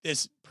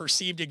 this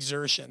perceived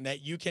exertion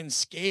that you can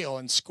scale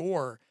and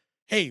score.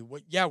 Hey,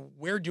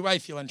 where do I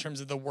feel in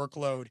terms of the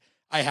workload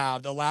I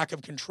have, the lack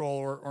of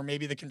control, or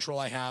maybe the control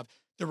I have,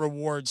 the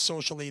rewards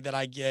socially that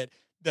I get,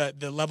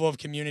 the level of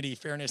community,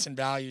 fairness, and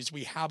values.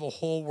 We have a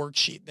whole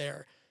worksheet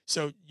there.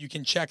 So you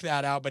can check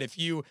that out. But if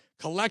you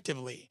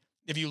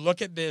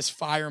look at this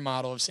FIRE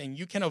model of saying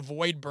you can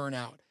avoid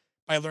burnout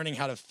by learning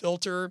how to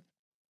filter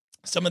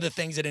some of the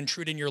things that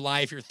intrude in your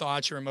life, your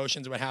thoughts, your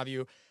emotions, what have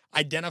you,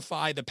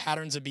 identify the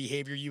patterns of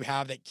behavior you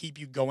have that keep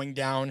you going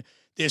down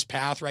this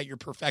path, right? Your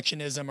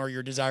perfectionism or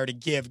your desire to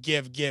give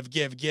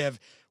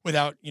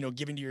without,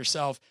 giving to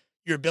yourself,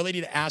 your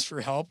ability to ask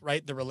for help,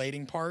 right? The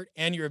relating part,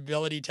 and your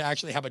ability to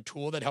actually have a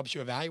tool that helps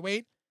you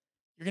evaluate.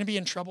 You're going to be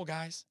in trouble,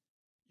 guys.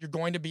 You're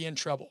going to be in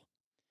trouble.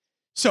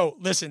 So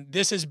listen,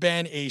 this has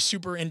been a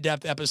super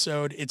in-depth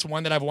episode. It's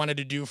one that I've wanted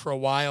to do for a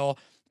while,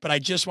 but I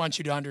just want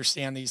you to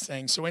understand these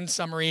things. So in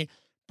summary,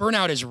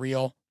 burnout is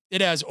real. It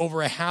has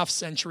over a half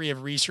century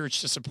of research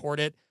to support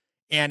it,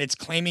 and it's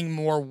claiming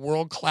more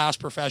world-class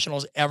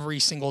professionals every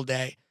single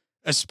day,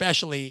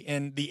 especially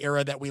in the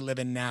era that we live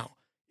in now.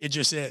 It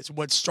just is.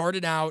 What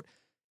started out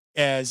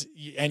as,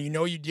 and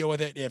you deal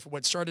with it, if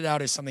what started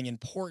out as something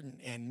important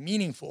and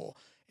meaningful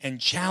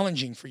and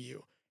challenging for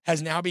you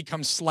has now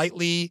become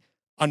slightly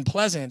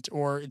unpleasant,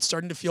 or it's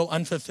starting to feel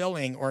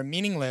unfulfilling or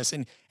meaningless,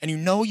 and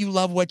you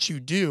love what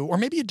you do, or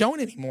maybe you don't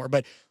anymore,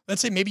 but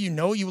let's say maybe you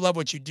love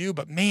what you do,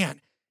 but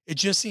man, it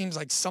just seems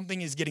like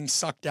something is getting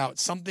sucked out,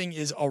 something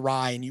is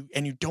awry,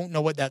 and you don't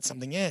know what that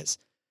something is.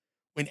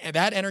 When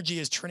that energy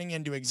is turning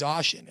into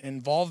exhaustion and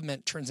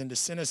involvement turns into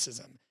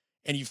cynicism,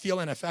 and you feel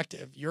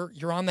ineffective,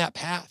 you're on that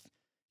path.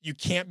 You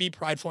can't be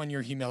prideful in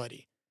your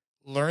humility.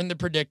 Learn the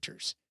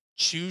predictors.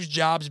 Choose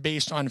jobs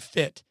based on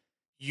fit.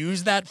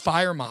 Use that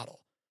FIRE model.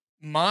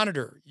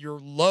 Monitor your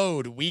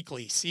load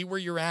weekly. See where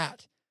you're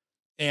at.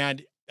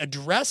 And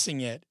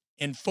addressing it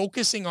and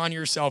focusing on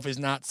yourself is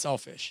not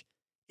selfish.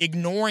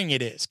 Ignoring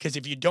it is. Because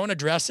if you don't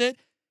address it,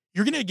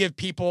 you're going to give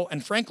people,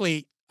 and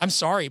frankly, I'm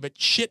sorry,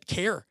 but shit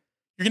care.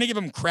 You're going to give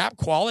them crap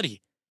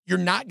quality. You're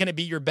not going to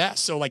be your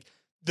best. So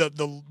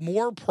the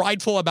more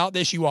prideful about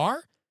this you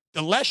are,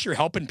 the less you're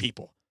helping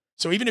people.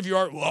 So even if you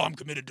are, I'm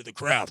committed to the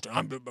craft,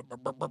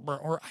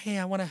 or hey,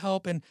 I want to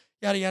help and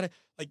yada, yada,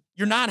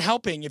 you're not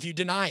helping if you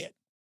deny it.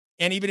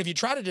 And even if you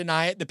try to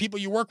deny it, the people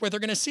you work with are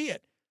going to see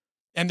it,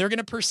 and they're going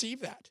to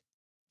perceive that.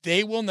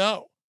 They will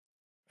know,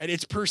 right?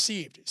 It's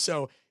perceived.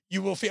 So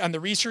you will feel, and the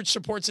research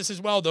supports this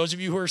as well. Those of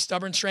you who are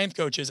stubborn strength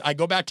coaches, I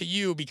go back to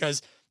you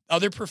because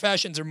other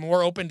professions are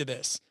more open to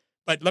this.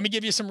 But let me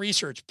give you some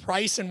research.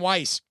 Price and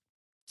Weiss,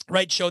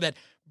 right, show that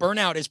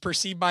burnout is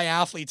perceived by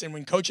athletes. And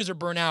when coaches are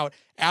burnt out,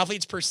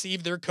 athletes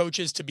perceive their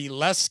coaches to be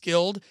less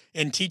skilled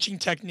in teaching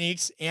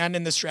techniques and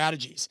in the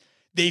strategies.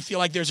 They feel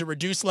like there's a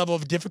reduced level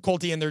of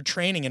difficulty in their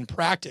training and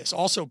practice.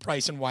 Also,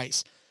 Price and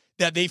Weiss,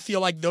 that they feel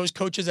like those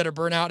coaches that are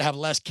burnt out have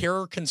less care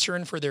or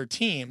concern for their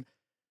team.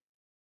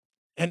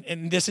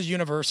 And this is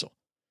universal.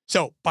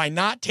 So by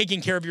not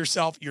taking care of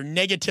yourself, you're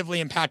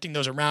negatively impacting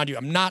those around you.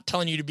 I'm not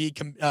telling you to be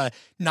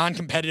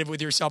non-competitive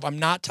with yourself. I'm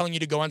not telling you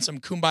to go on some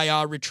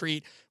kumbaya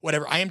retreat,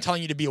 whatever. I am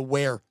telling you to be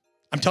aware.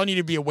 I'm telling you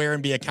to be aware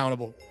and be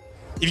accountable.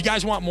 If you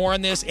guys want more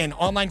on this, and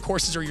online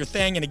courses are your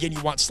thing, and again,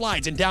 you want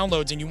slides and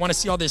downloads, and you want to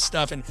see all this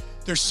stuff, and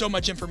there's so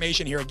much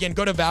information here. Again,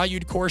 go to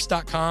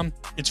valuedcourse.com.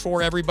 It's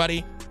for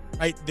everybody,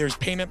 right? There's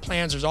payment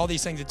plans. There's all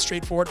these things. It's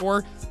straightforward.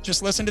 Or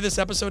just listen to this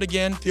episode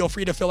again. Feel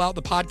free to fill out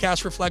the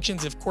podcast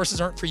reflections. If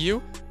courses aren't for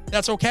you,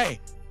 that's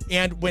okay.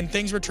 And when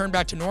things return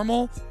back to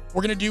normal,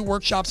 we're going to do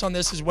workshops on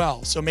this as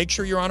well. So make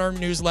sure you're on our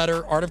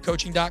newsletter,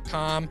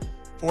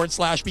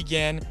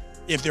 artofcoaching.com/begin.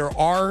 If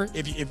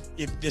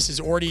this is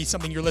already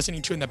something you're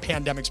listening to in the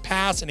pandemic's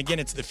past, and again,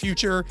 it's the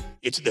future,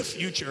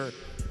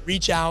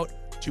 reach out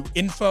to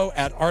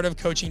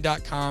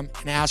info@artofcoaching.com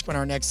and ask when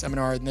our next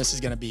seminar and this is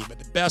going to be. But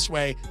the best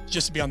way is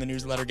just to be on the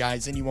newsletter,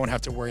 guys, then you won't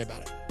have to worry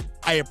about it.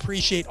 I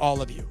appreciate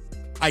all of you.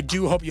 I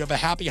do hope you have a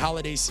happy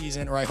holiday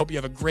season, or I hope you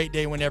have a great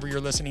day whenever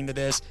you're listening to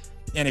this.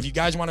 And if you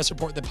guys want to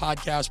support the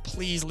podcast,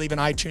 please leave an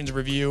iTunes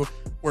review.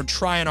 We're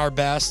trying our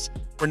best.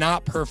 We're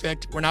not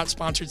perfect. We're not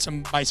sponsored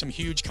by some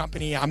huge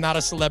company. I'm not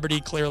a celebrity,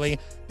 clearly.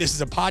 This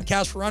is a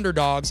podcast for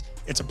underdogs.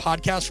 It's a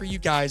podcast for you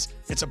guys.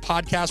 It's a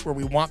podcast where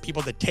we want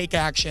people to take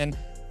action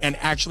and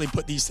actually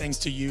put these things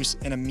to use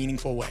in a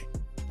meaningful way.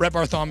 Brett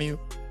Bartholomew,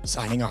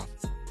 signing off.